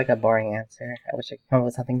that feels like a boring answer. I wish I could come up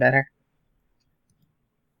with something better.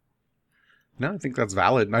 No, I think that's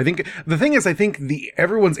valid. And I think the thing is,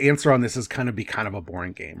 everyone's answer on this is kind of a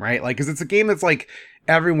boring game, right? Like, because it's a game that's like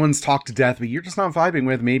everyone's talked to death, but you're just not vibing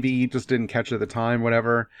with. Maybe you just didn't catch it at the time,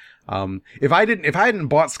 whatever. If I hadn't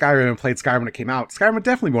bought Skyrim and played Skyrim when it came out, Skyrim would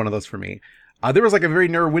definitely be one of those for me. There was like a very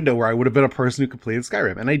narrow window where I would have been a person who completed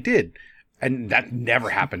Skyrim, and I did, and that never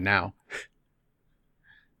happened now.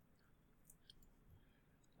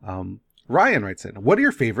 Ryan writes in, what are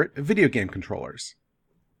your favorite video game controllers?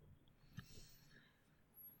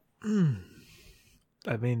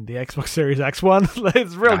 I mean, the Xbox Series X one,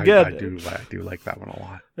 it's real good. I do like that one a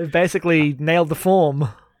lot. They've basically nailed the form.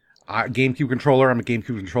 GameCube controller, I'm a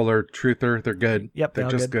GameCube controller truther. They're good. Yep,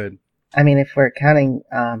 they're just good. I mean, if we're counting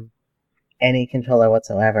any controller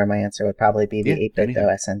whatsoever, my answer would probably be the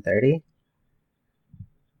 8BitDo SN30.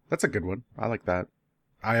 That's a good one. I like that.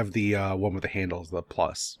 I have the one with the handles, the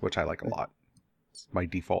Plus, which I like a lot. It's my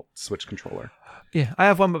default Switch controller. Yeah, I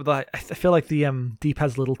have one, but I feel like the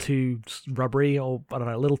D-pad's a little too rubbery, or I don't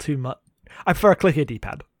know, a little too much. I prefer a clicker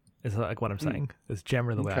D-pad, is like what I'm saying. It's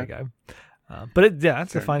generally the way I go. But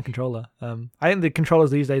it's a fine controller. I think the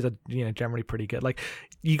controllers these days are generally pretty good. Like,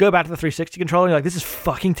 you go back to the 360 controller, and you're like, this is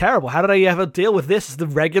fucking terrible. How did I ever deal with this? It's the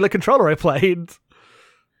regular controller I played.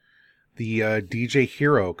 The DJ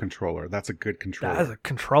Hero controller, that's a good controller. That is a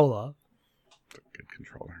controller. It's a good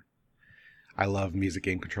controller. I love music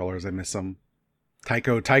game controllers. I miss them.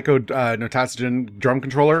 Taiko no Tatsujin drum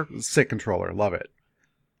controller, sick controller, love it.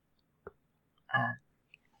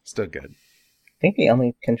 Still good. think the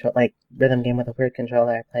only rhythm game with a weird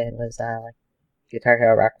controller I played was Guitar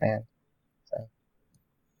Hero Rock Band. So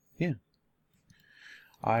yeah,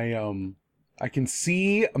 I can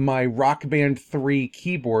see my Rock Band 3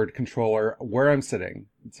 keyboard controller where I'm sitting.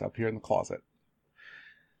 It's up here in the closet.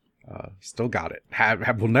 Still got it.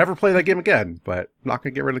 We'll never play that game again, but I'm not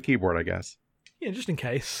gonna get rid of the keyboard, I guess. Yeah, just in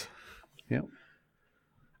case. Yeah.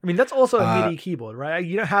 I mean, that's also a MIDI keyboard, right?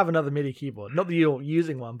 You don't have another MIDI keyboard. Not that you're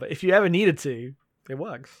using one, but if you ever needed to, it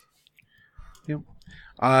works. Yep.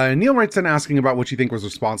 Neil writes in asking about what you think was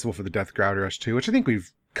responsible for the death of Gravity Rush 2, which I think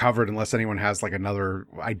we've covered unless anyone has like another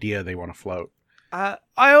idea they want to float. I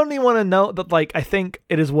only want to note that I think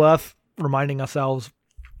it is worth reminding ourselves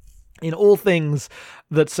in all things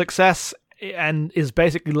that success and is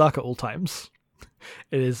basically luck at all times.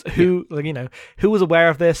 It is who was aware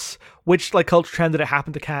of this, which culture trend did it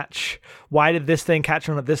happen to catch, why did this thing catch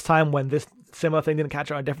on at this time when this similar thing didn't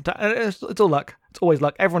catch on at a different time. It's all luck. It's always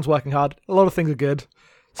luck. Everyone's working hard. A lot of things are good.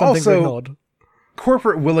 Some things are ignored.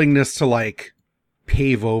 Corporate willingness to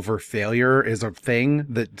pave over failure is a thing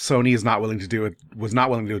that Sony is not willing to do. Was not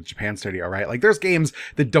willing to do with Japan Studio, right? There's games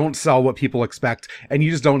that don't sell what people expect, and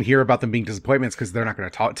you just don't hear about them being disappointments because they're not going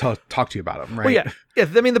to talk to you about them, right? Well, yeah.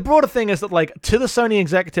 I mean, the broader thing is that to the Sony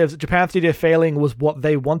executives, Japan Studio failing was what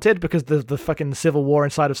they wanted because the fucking civil war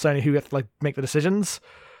inside of Sony who have to make the decisions.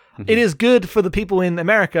 Mm-hmm. It is good for the people in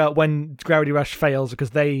America when Gravity Rush fails because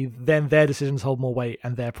then their decisions hold more weight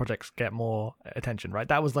and their projects get more attention, right?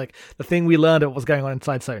 That was the thing we learned of what was going on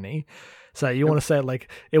inside Sony. So you want to say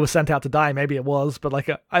it was sent out to die, maybe it was, but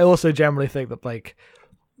I also generally think that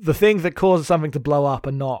the things that cause something to blow up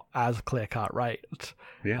are not as clear cut, right?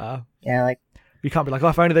 Yeah. You can't be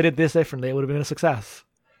if only they did this differently, it would have been a success.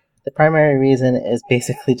 The primary reason is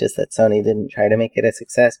basically just that Sony didn't try to make it a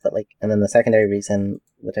success, but and then the secondary reason,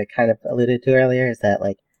 which I kind of alluded to earlier, is that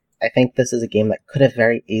I think this is a game that could have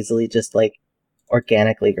very easily just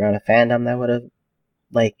organically grown a fandom that would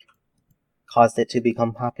have caused it to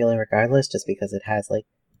become popular regardless, just because it has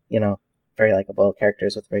very likable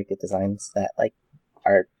characters with very good designs that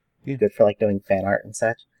are good for doing fan art and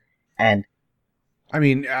such. And I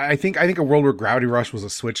mean, I think a world where Gravity Rush was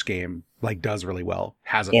a Switch game does really well,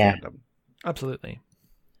 has a fandom. Absolutely.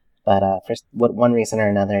 But for one reason or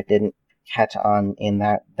another, it didn't catch on in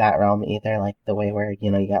that realm either. The way where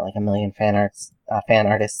you got a million fan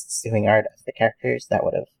artists doing art of the characters that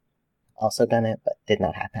would have also done it, but did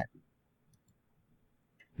not happen.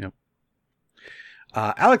 Yep.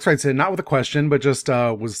 Alex writes in, not with a question, but just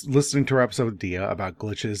was listening to our episode with Dia about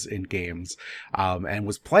glitches in games, and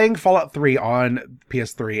was playing Fallout 3 on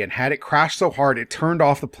PS3 and had it crash so hard it turned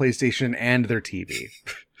off the PlayStation and their TV.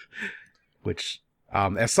 Which,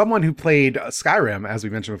 as someone who played Skyrim, as we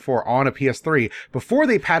mentioned before, on a PS3, before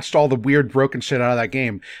they patched all the weird broken shit out of that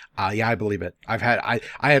game, yeah, I believe it. I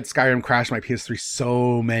had Skyrim crash my PS3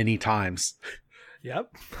 so many times.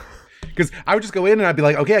 Yep. Because I would just go in and I'd be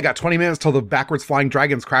okay, I got 20 minutes till the backwards flying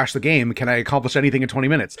dragons crash the game. Can I accomplish anything in 20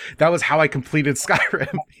 minutes? That was how I completed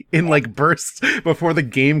Skyrim in bursts before the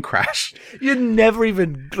game crashed. You'd never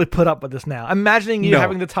even put up with this now. Imagining you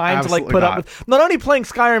having the time to put up with not only playing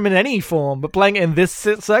Skyrim in any form, but playing it in this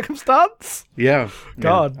circumstance. Yeah.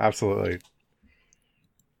 God. Yeah, absolutely.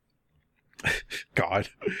 God.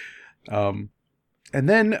 And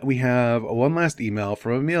then we have one last email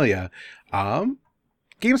from Amelia.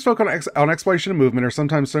 Games focused on exploration and movement are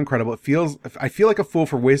sometimes so incredible. I feel like a fool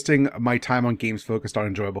for wasting my time on games focused on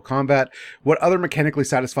enjoyable combat. What other mechanically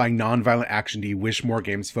satisfying non-violent action do you wish more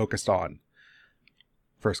games focused on?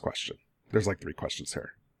 First question. There's 3 questions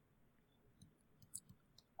here.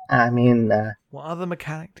 I mean, what other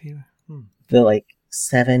mechanic do you? The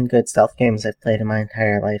 7 good stealth games I've played in my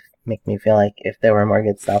entire life make me feel like if there were more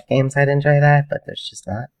good stealth games, I'd enjoy that, but there's just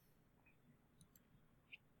not.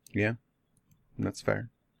 Yeah. That's fair.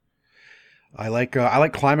 I like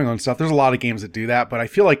climbing on stuff. There's a lot of games that do that, but I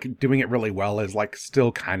feel like doing it really well is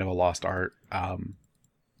still kind of a lost art.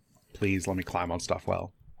 Please let me climb on stuff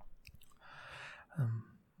well.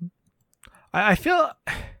 I feel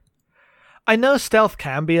I know stealth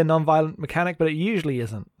can be a non-violent mechanic, but it usually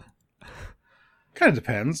isn't. Kind of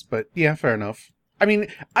depends, but yeah, fair enough. I mean,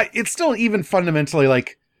 it's still even fundamentally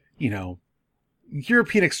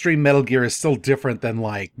European Extreme Metal Gear is still different than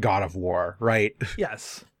God of War, right?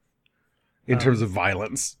 Yes. In terms of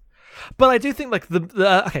violence. But I do think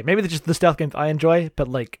okay, maybe just the stealth games I enjoy, but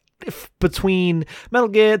if between Metal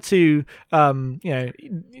Gear to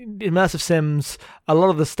immersive sims, a lot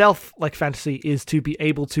of the stealth fantasy is to be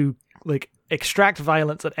able to extract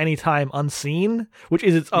violence at any time unseen, which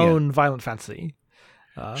is its own violent fantasy.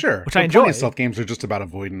 Sure. Which I enjoy. Stealth games are just about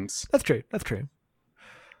avoidance. That's true.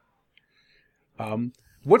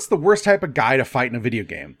 What's the worst type of guy to fight in a video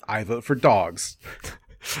game? I vote for dogs.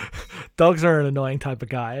 Dogs are an annoying type of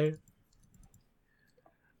guy.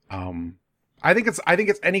 I think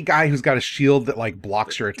it's any guy who's got a shield that like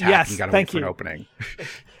blocks your attack. Yes, and you gotta thank wait for you. an opening.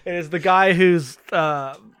 It is the guy who's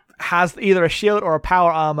has either a shield or a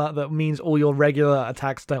power armor that means all your regular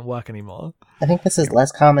attacks don't work anymore. I think this is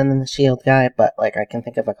less common than the shield guy, but like I can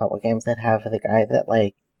think of a couple of games that have the guy that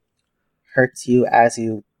like hurts you as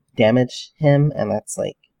you damage him, and that's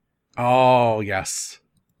like Oh yes.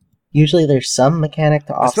 usually there's some mechanic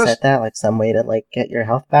to offset Especially- that, like some way to like get your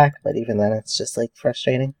health back, but even then it's just like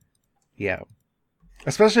frustrating. Yeah.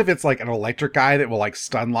 Especially if it's like an electric guy that will like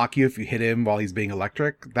stun lock you if you hit him while he's being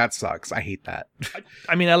electric. That sucks. I hate that.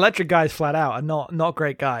 I mean, electric guys flat out are not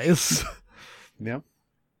great guys. Yeah.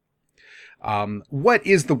 What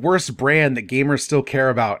is the worst brand that gamers still care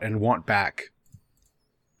about and want back?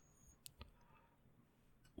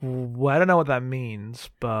 Well, I don't know what that means,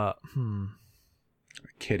 but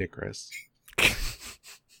Kid Icarus.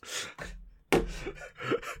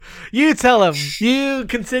 You tell him. You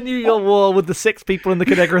continue your war with the 6 people in the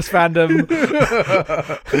Kid Icarus fandom.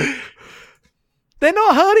 They're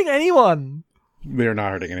not hurting anyone. They're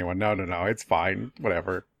not hurting anyone. No. It's fine.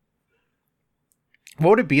 Whatever.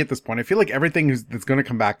 What would it be at this point? I feel like everything that's going to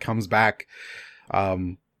come back comes back.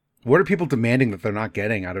 What are people demanding that they're not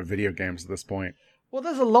getting out of video games at this point? Well,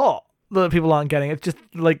 there's a lot that people aren't getting. It's just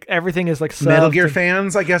like everything is like Metal served Gear in-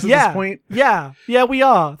 fans, I guess, at Yeah, this point. yeah, we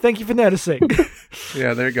are. Thank you for noticing.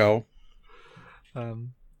 Yeah, there you go.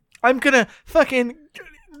 I'm gonna fucking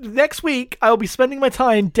next week. I will be spending my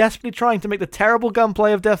time desperately trying to make the terrible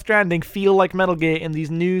gunplay of Death Stranding feel like Metal Gear in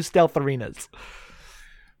these new stealth arenas.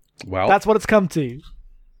 Well, That's what it's come to.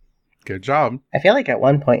 good job. I feel like at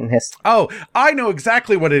one point in history, Oh, I know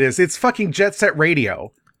exactly what it is. It's fucking Jet Set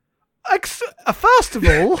Radio. First of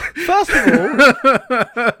all, all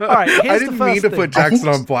right. I Here's didn't the mean first to thing. put Jackson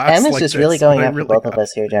on blast. Em is like just this, really going but I after really both of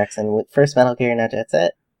us here, Jackson. With first Metal Gear, now Jet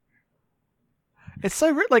Set. It's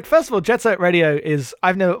so like. First of all, Jet Set Radio is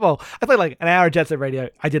I played like an hour of Jet Set Radio.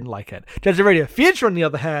 I didn't like it. Jet Set Radio Future, on the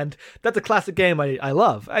other hand, that's a classic game I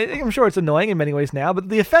love. I'm sure it's annoying in many ways now, but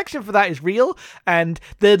the affection for that is real, and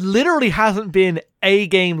there literally hasn't been a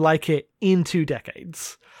game like it in 2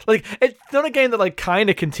 decades. Like, it's not a game that like kind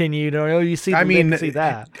of continued, or you see. I mean, see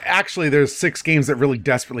that. Actually, there's 6 games that really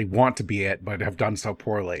desperately want to be it, but have done so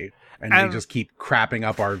poorly, and they just keep crapping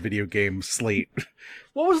up our video game slate.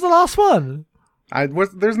 What was the last one?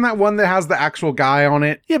 There's not one that has the actual guy on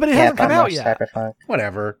it. Yeah, but it Yeah, hasn't come out Bumrush yet. Cyberpunk.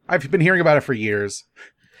 Whatever. I've been hearing about it for years.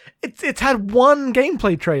 It's had one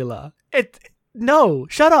gameplay trailer. No,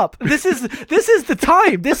 shut up. This is the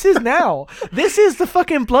time. This is now. This is the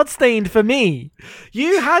fucking Bloodstained for me.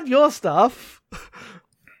 You had your stuff.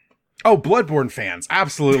 Oh, Bloodborne fans,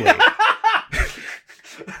 absolutely.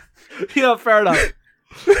 Yeah, fair enough.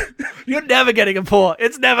 You're never getting a port.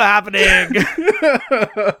 It's never happening.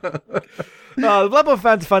 The Bloodborne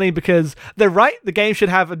fans are funny because they're right. The game should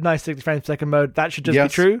have a nice 60 frames per second mode. That should just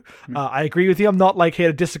Yes. be true. I agree with you. I'm not like here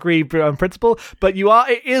to disagree on principle, but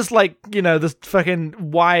it is like, this fucking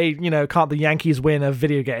why, can't the Yankees win of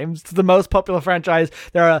video games? It's the most popular franchise.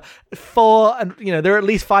 There are 4 and, there are at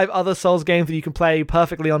least 5 other Souls games that you can play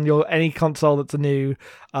perfectly on any console that's a new.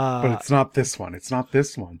 But it's not this one. It's not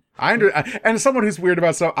this one. And as someone who's weird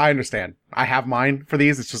about stuff, I understand. I have mine for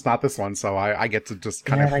these. It's just not this one, so I get to just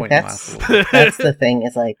kind of Yeah, like point and laugh a little bit. that's the thing.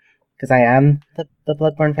 Is like because I am the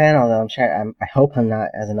Bloodborne fan, although I hope I'm not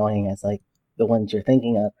as annoying as like the ones you're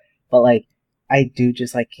thinking of. But like I do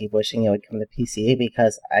just like keep wishing it would come to PC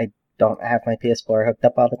because I don't have my PS4 hooked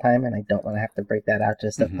up all the time, and I don't want to have to break that out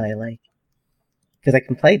just to play like because I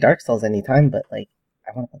can play Dark Souls anytime, but like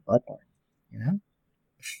I want to play Bloodborne,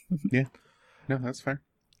 No, that's fair.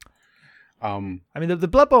 I mean, the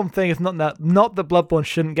Bloodborne thing is not that Bloodborne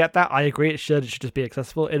shouldn't get that. I agree, it should just be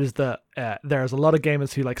accessible. It is that there's a lot of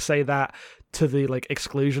gamers who like say that to the like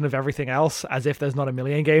exclusion of everything else, as if there's not a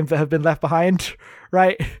million games that have been left behind,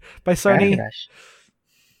 right, by Sony. Rush.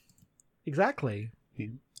 Exactly.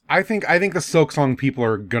 I think the Silksong people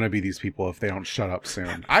are gonna be these people if they don't shut up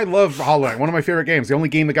soon. I love Hollow Knight, one of my favorite games. The only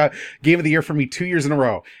game that got Game of the Year for me 2 years in a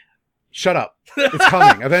row. Shut up. It's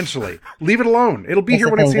coming eventually. Leave it alone. It'll be That's here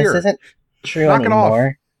the when it's thing, here. This isn't true Knock it off.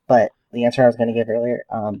 anymore, but the answer I was going to give earlier,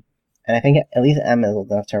 and I think at least Em is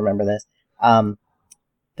old enough to remember this,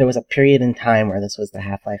 there was a period in time where this was the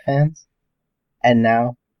Half-Life fans, and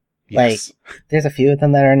now, Yes. there's a few of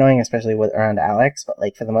them that are annoying, especially around Alex, but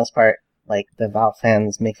like for the most part, like the Valve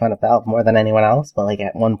fans make fun of Valve more than anyone else, but like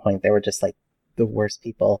at one point they were just like the worst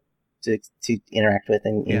people to interact with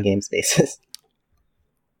in game spaces.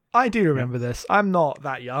 I do remember this. I'm not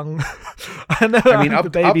that young. I know. I mean, I'm the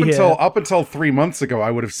baby here. up until 3 months ago,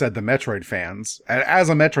 I would have said the Metroid fans. As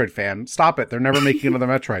a Metroid fan, stop it. They're never making another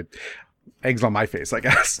Metroid. Eggs on my face, I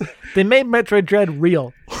guess. They made Metroid Dread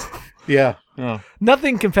real. Yeah.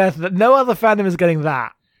 Nothing compares to that. No other fandom is getting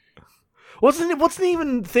that. What's the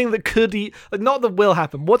even thing that could not that will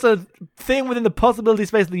happen? What's a thing within the possibility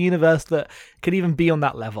space of the universe that could even be on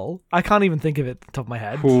that level? I can't even think of it at the top of my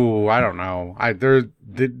head. Ooh, I don't know.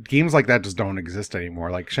 The games like that just don't exist anymore.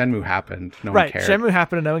 Like Shenmue happened, no one cared. Shenmue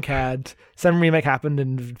happened and no one cared. 7 Remake happened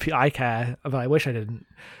and I care, but I wish I didn't.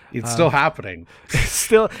 It's still happening.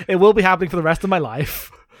 It will be happening for the rest of my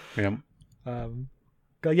life. Yeah.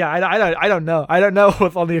 Yeah, I don't know. I don't know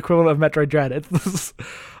what's on the equivalent of Metroid Dread.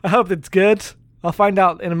 I hope it's good. I'll find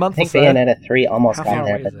out in a month I or think so. Bayonetta 3 almost How got far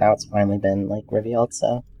there, away but is now it? it's finally been revealed.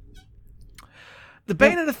 So The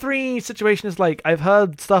Bayonetta 3 situation is I've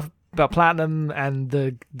heard stuff about Platinum and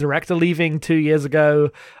the director leaving 2 years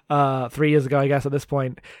ago, 3 years ago, I guess at this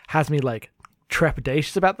point, has me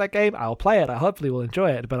trepidatious about that game. I'll play it. I hopefully will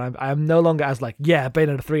enjoy it, but I'm no longer as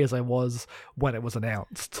Bayonetta 3 as I was when it was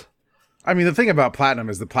announced. I mean, the thing about Platinum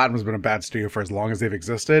is that Platinum's been a bad studio for as long as they've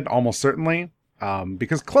existed, almost certainly.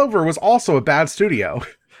 Because Clover was also a bad studio.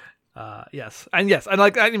 Yes, and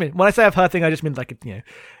I mean, when I say I've heard things, I just mean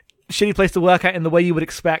shitty place to work at in the way you would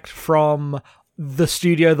expect from the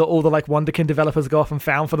studio that all the Wonderkin developers go off and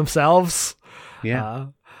found for themselves. Yeah,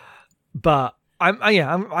 but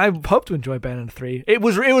I hope to enjoy Bayonetta 3. It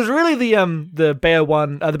was really the Bayo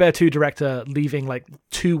 1, the Bayo 2 director leaving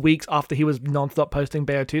 2 weeks after he was nonstop posting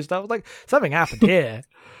Bayo 2 stuff. I was something happened here.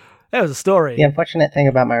 There was a story. the unfortunate thing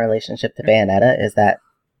about my relationship to Bayonetta is that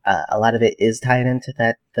a lot of it is tied into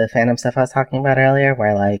the fandom stuff I was talking about earlier,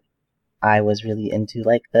 where I was really into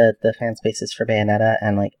the fan spaces for Bayonetta,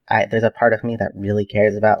 and there's a part of me that really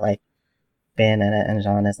cares about Bayonetta and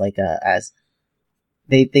Jean as as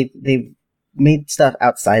they made stuff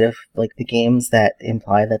outside of the games that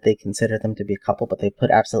imply that they consider them to be a couple, but they put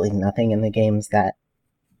absolutely nothing in the games that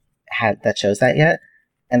shows that yet.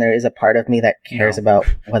 And there is a part of me that cares about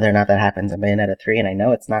whether or not that happens in Bayonetta 3, and I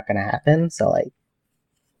know it's not going to happen, so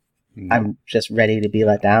I'm just ready to be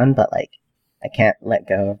let down, but I can't let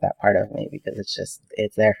go of that part of me because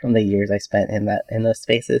it's there from the years I spent in those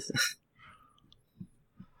spaces.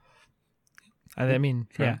 I mean,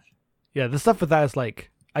 yeah, the stuff with that is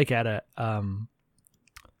I get it.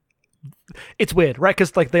 It's weird, right?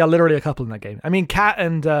 Because they are literally a couple in that game. I mean, Cat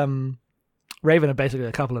and Raven are basically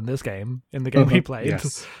a couple in this game, in the game we played.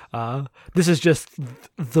 Yes. This is just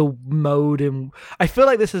the mode in... I feel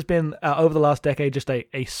like this has been, over the last decade, just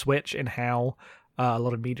a switch in how a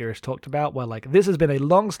lot of media is talked about, where this has been a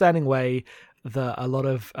long-standing way that a lot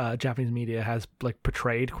of Japanese media has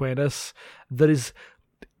portrayed queerness that is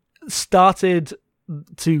started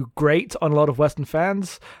to grate on a lot of Western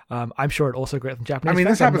fans. I'm sure it also grates on Japanese fans. I mean,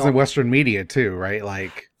 this happens in Western media too, right?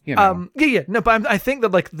 No, but I think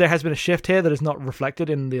that there has been a shift here that is not reflected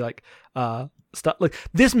in the stuff.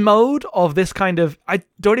 This mode of this kind of, I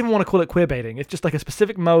don't even want to call it queer baiting. It's just a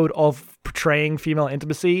specific mode of portraying female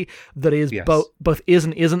intimacy that is both is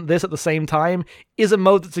and isn't this at the same time, is a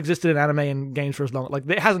mode that's existed in anime and games for as long.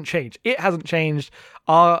 It hasn't changed. It hasn't changed.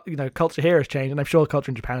 Our culture here has changed, and I'm sure culture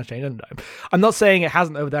in Japan has changed. I'm not saying it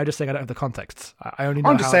hasn't over there. I'm just saying I don't have the context. I only know.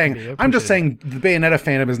 I'm just saying the Bayonetta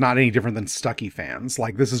fandom is not any different than Stucky fans.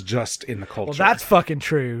 This is just in the culture. Well, that's fucking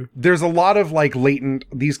true. There's a lot of latent.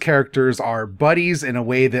 These characters are buddies in a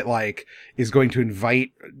way that is going to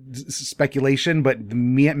invite speculation, but the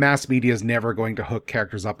mass media is never going to hook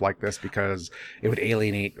characters up like this because it would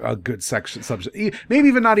alienate a good section, maybe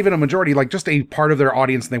even not even a majority, just a part of their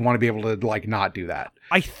audience, and they want to be able to not do that.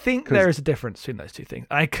 I think there is a difference between those two things.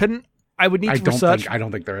 I would need to research. I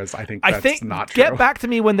don't think there is. I think that's not true. Get back to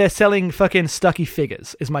me when they're selling fucking Stucky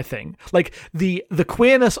figures is my thing. The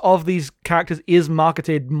queerness of these characters is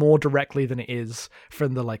marketed more directly than it is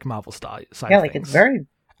from the Marvel side of things. It's very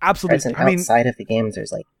absolutely present outside of the games.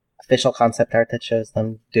 There's official concept art that shows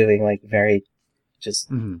them doing very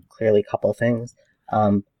just clearly couple things.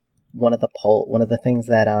 One of the things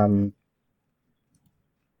that I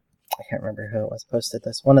can't remember who it was posted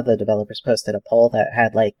this. One of the developers posted a poll that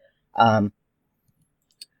had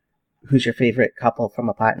who's your favorite couple from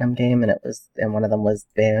a Platinum game, and one of them was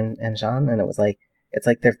Bayo and Jean, and it was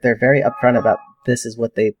they're very upfront about this is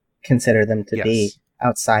what they consider them to be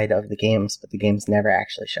outside of the games, but the games never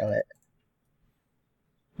actually show it.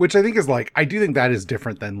 Which I think is I do think that is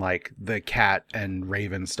different than the Cat and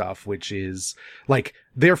Raven stuff, which is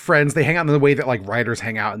they're friends, they hang out in the way that writers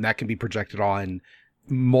hang out, and that can be projected on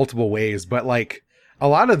multiple ways, but a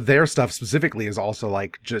lot of their stuff specifically is also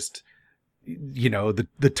just you know,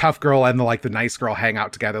 the tough girl and the nice girl hang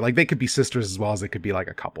out together. Like they could be sisters as well as they could be like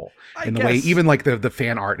a couple in the way even like the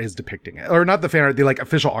fan art is depicting it, or not the fan art, the like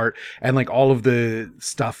official art and like all of the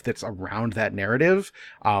stuff that's around that narrative.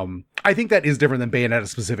 I think that is different than Bayonetta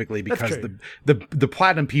specifically because the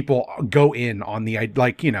Platinum people go in on the,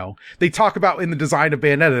 like, you know, they talk about in the design of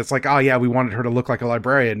Bayonetta, it's like, oh yeah, we wanted her to look like a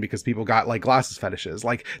librarian because people got like glasses fetishes.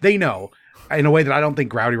 Like they know in a way that I don't think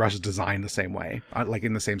Gravity Rush is designed the same way, like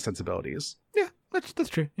in the same sensibilities. Yeah, that's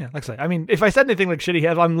true. Yeah, like I say, I mean, if I said anything like shitty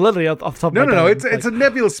here, I'm literally off the top of my head. No, it's a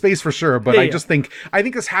nebulous space for sure, but I think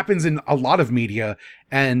this happens in a lot of media,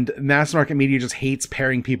 and mass market media just hates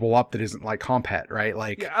pairing people up that isn't like Compet, right?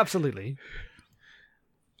 Like, yeah, absolutely.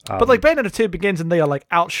 But like Bayonetta 2 begins and they are like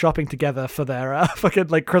out shopping together for their fucking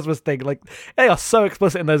like Christmas thing. Like they are so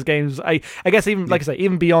explicit in those games. I guess even like I say,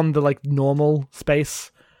 even beyond the like normal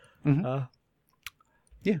space. Mm-hmm.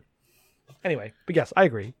 Yeah. Anyway, but yes, I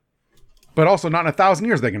agree. But also, not in 1,000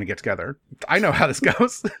 years they're going to get together. I know how this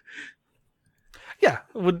goes. Yeah,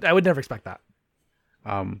 I would never expect that.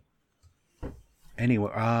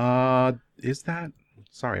 Anyway, is that?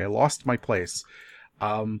 Sorry, I lost my place.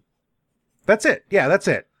 That's it. Yeah, that's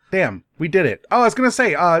it. Damn, we did it. Oh, I was going to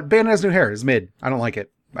say, Bayonetta's new hair is mid. I don't like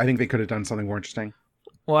it. I think they could have done something more interesting.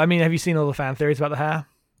 Well, I mean, have you seen all the fan theories about the hair?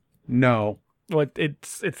 No. Well,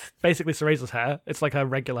 it's basically Cereza's hair. It's like her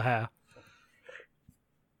regular hair.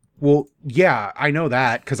 Well, yeah, I know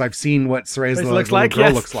that because I've seen what Cereza looks girl like.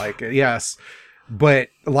 Yes. Looks like. Yes, but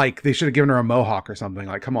like they should have given her a mohawk or something.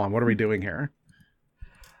 Like, come on, what are we doing here?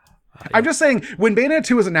 Yeah. I'm just saying, when Bayonetta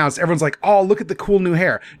 2 was announced, everyone's like, "Oh, look at the cool new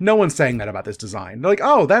hair." No one's saying that about this design. They're like,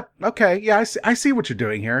 "Oh, okay, yeah, I see what you're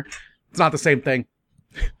doing here." It's not the same thing.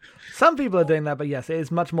 Some people are doing that, but yes, it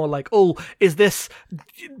is much more like, "Oh, is this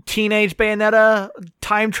teenage Bayonetta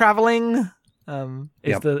time traveling?"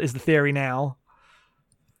 Is the theory now?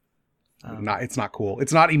 It's not cool.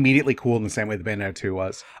 It's not immediately cool in the same way that Bayonetta 2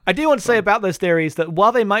 was. I do want to say about those theories that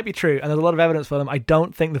while they might be true, and there's a lot of evidence for them, I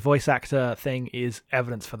don't think the voice actor thing is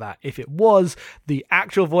evidence for that. If it was, the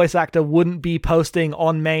actual voice actor wouldn't be posting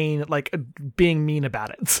on main, like, being mean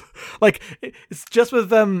about it. Like, it's just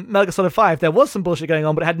with Metal Gear Solid 5, there was some bullshit going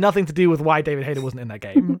on, but it had nothing to do with why David Hayter wasn't in that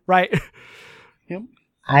game, right? Yep.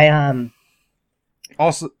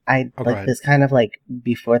 Also, like this kind of like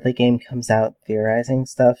before the game comes out theorizing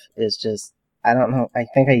stuff is just, I don't know. I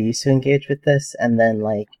think I used to engage with this, and then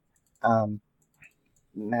like, MatPat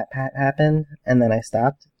happened, and then I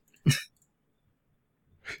stopped.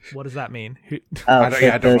 What does that mean? I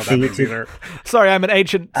don't know what that means either. Sorry, I'm an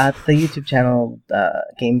ancient. The YouTube channel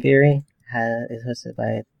Game Theory is hosted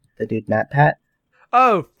by the dude MatPat.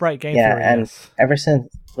 Oh, right, Game Theory. Yeah, and yes. ever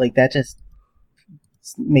since, like, that just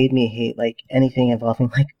made me hate like anything involving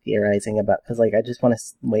like theorizing about, because like I just want to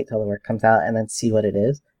wait till the work comes out and then see what it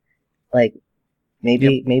is. Like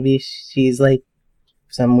maybe she's like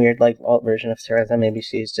some weird like alt version of Cereza. Maybe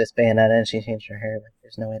she's just Bayonetta and she changed her hair. Like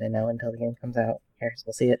there's no way to know until the game comes out.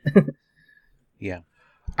 We'll see it. Yeah,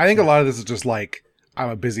 I think a lot of this is just like, I'm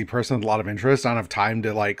a busy person with a lot of interest. I don't have time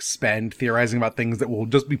to like spend theorizing about things that will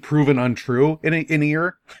just be proven untrue in a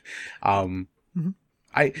year. Mm-hmm.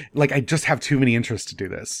 I just have too many interests to do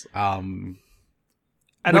this.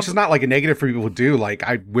 Which is not like a negative for people who do. Like,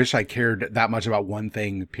 I wish I cared that much about one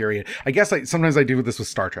thing, period. I guess sometimes I do this with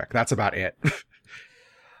Star Trek. That's about it.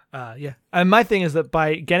 Yeah. And my thing is that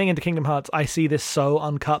by getting into Kingdom Hearts, I see this so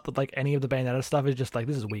uncut that like any of the Bayonetta stuff is just like,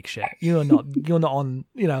 this is weak shit. You're not on,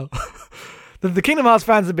 you know. The Kingdom Hearts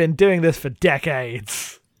fans have been doing this for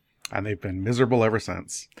decades. And they've been miserable ever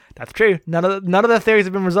since. That's true. None of their theories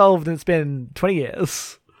have been resolved, and it's been 20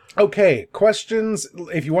 years. Okay, questions.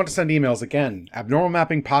 If you want to send emails, again,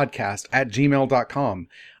 abnormalmappingpodcast@gmail.com.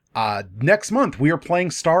 Next month, we are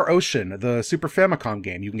playing Star Ocean, the Super Famicom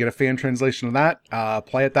game. You can get a fan translation of that.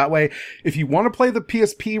 Play it that way. If you want to play the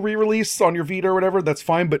PSP re-release on your Vita or whatever, that's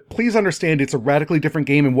fine. But please understand it's a radically different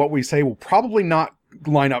game, and what we say will probably not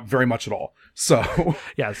line up very much at all. So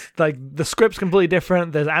yes, like the script's completely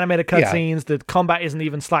different. There's animated cutscenes. The combat isn't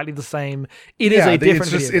even slightly the same. It is a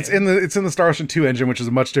different. It's in the Star Ocean 2 engine, which is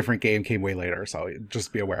a much different game. Came way later, so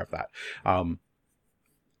just be aware of that.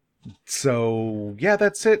 So yeah,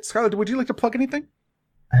 that's it. Scarlett, would you like to plug anything?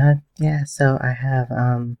 Yeah. So I have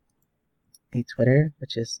a Twitter,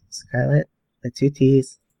 which is Scarlett with 2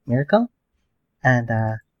 T's Miracle, and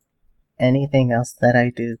anything else that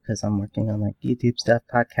I do, because I'm working on like YouTube stuff,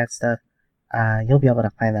 podcast stuff. You'll be able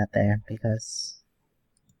to find that there, because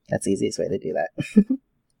that's the easiest way to do that.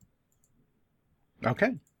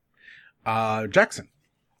 Okay. Jackson.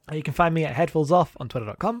 You can find me at headfulsoff on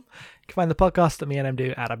twitter.com. You can find the podcast that me and Em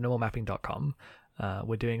do at abnormalmapping.com.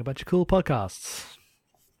 We're doing a bunch of cool podcasts.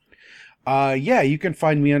 Yeah, you can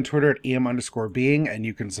find me on Twitter at em_being, and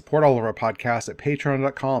you can support all of our podcasts at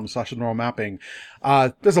patreon.com/normalmapping.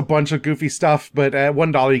 There's a bunch of goofy stuff, but at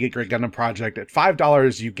 $1 you get Great Gundam Project. At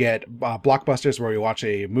 $5 you get Blockbusters, where we watch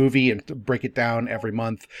a movie and break it down every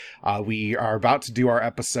month. We are about to do our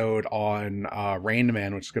episode on Rain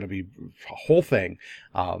Man, which is going to be a whole thing.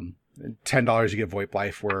 $10 you get VoIP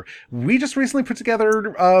Life, where we just recently put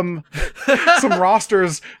together some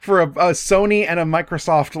rosters for a Sony and a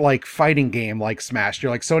Microsoft like fighting game like Smash. You're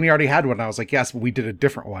like, Sony already had one. And I was like, yes, but we did a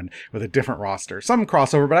different one with a different roster. Some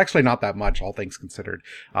crossover, but actually not that much, all things considered.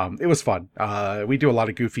 It was fun. We do a lot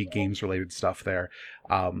of goofy games related stuff there.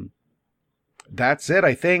 That's it,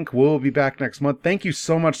 I think. We'll be back next month. Thank you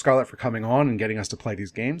so much, Scarlett, for coming on and getting us to play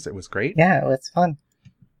these games. It was great. Yeah, it was fun.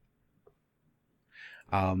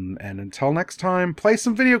 And until next time, play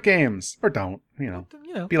some video games. Or don't, be like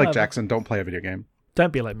whatever. Jackson, don't play a video game.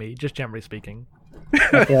 Don't be like me, just generally speaking.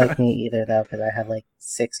 Don't feel like me either, though, because I have like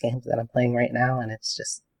 6 games that I'm playing right now, and it's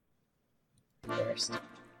just the worst.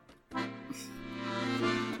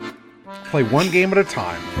 Play one game at a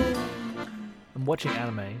time. I'm watching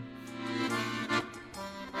anime.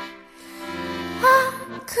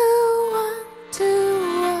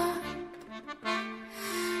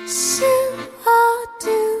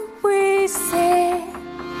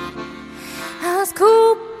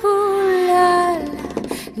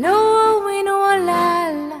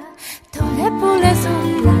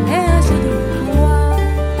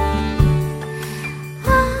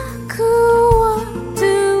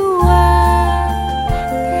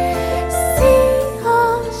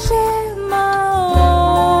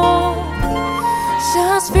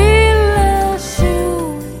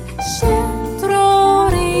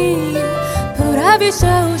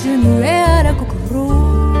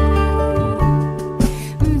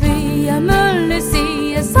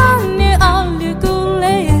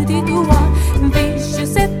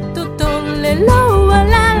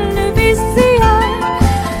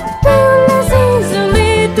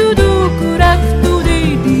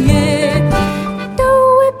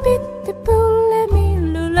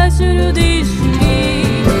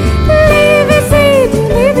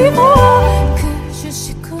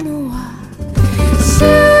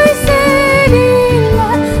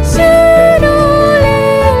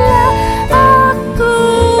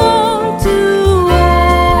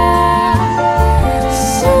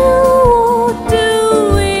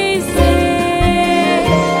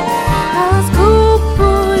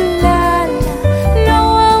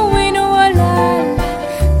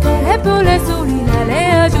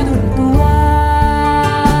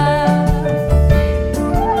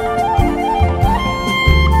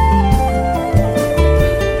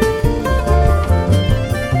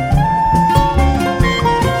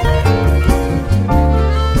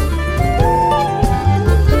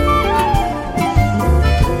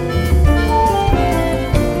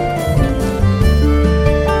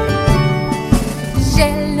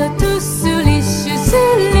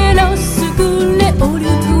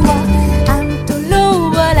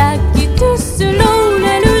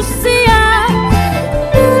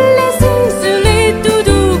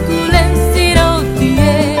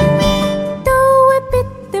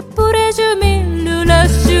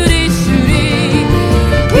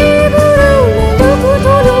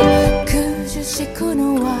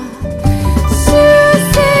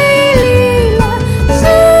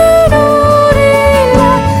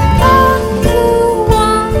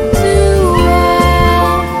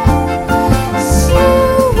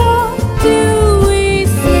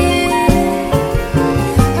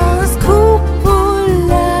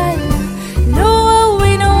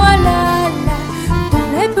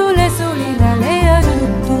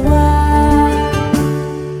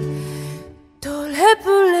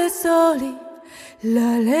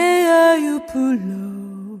 La lea you pull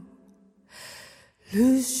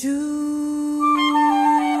le jour.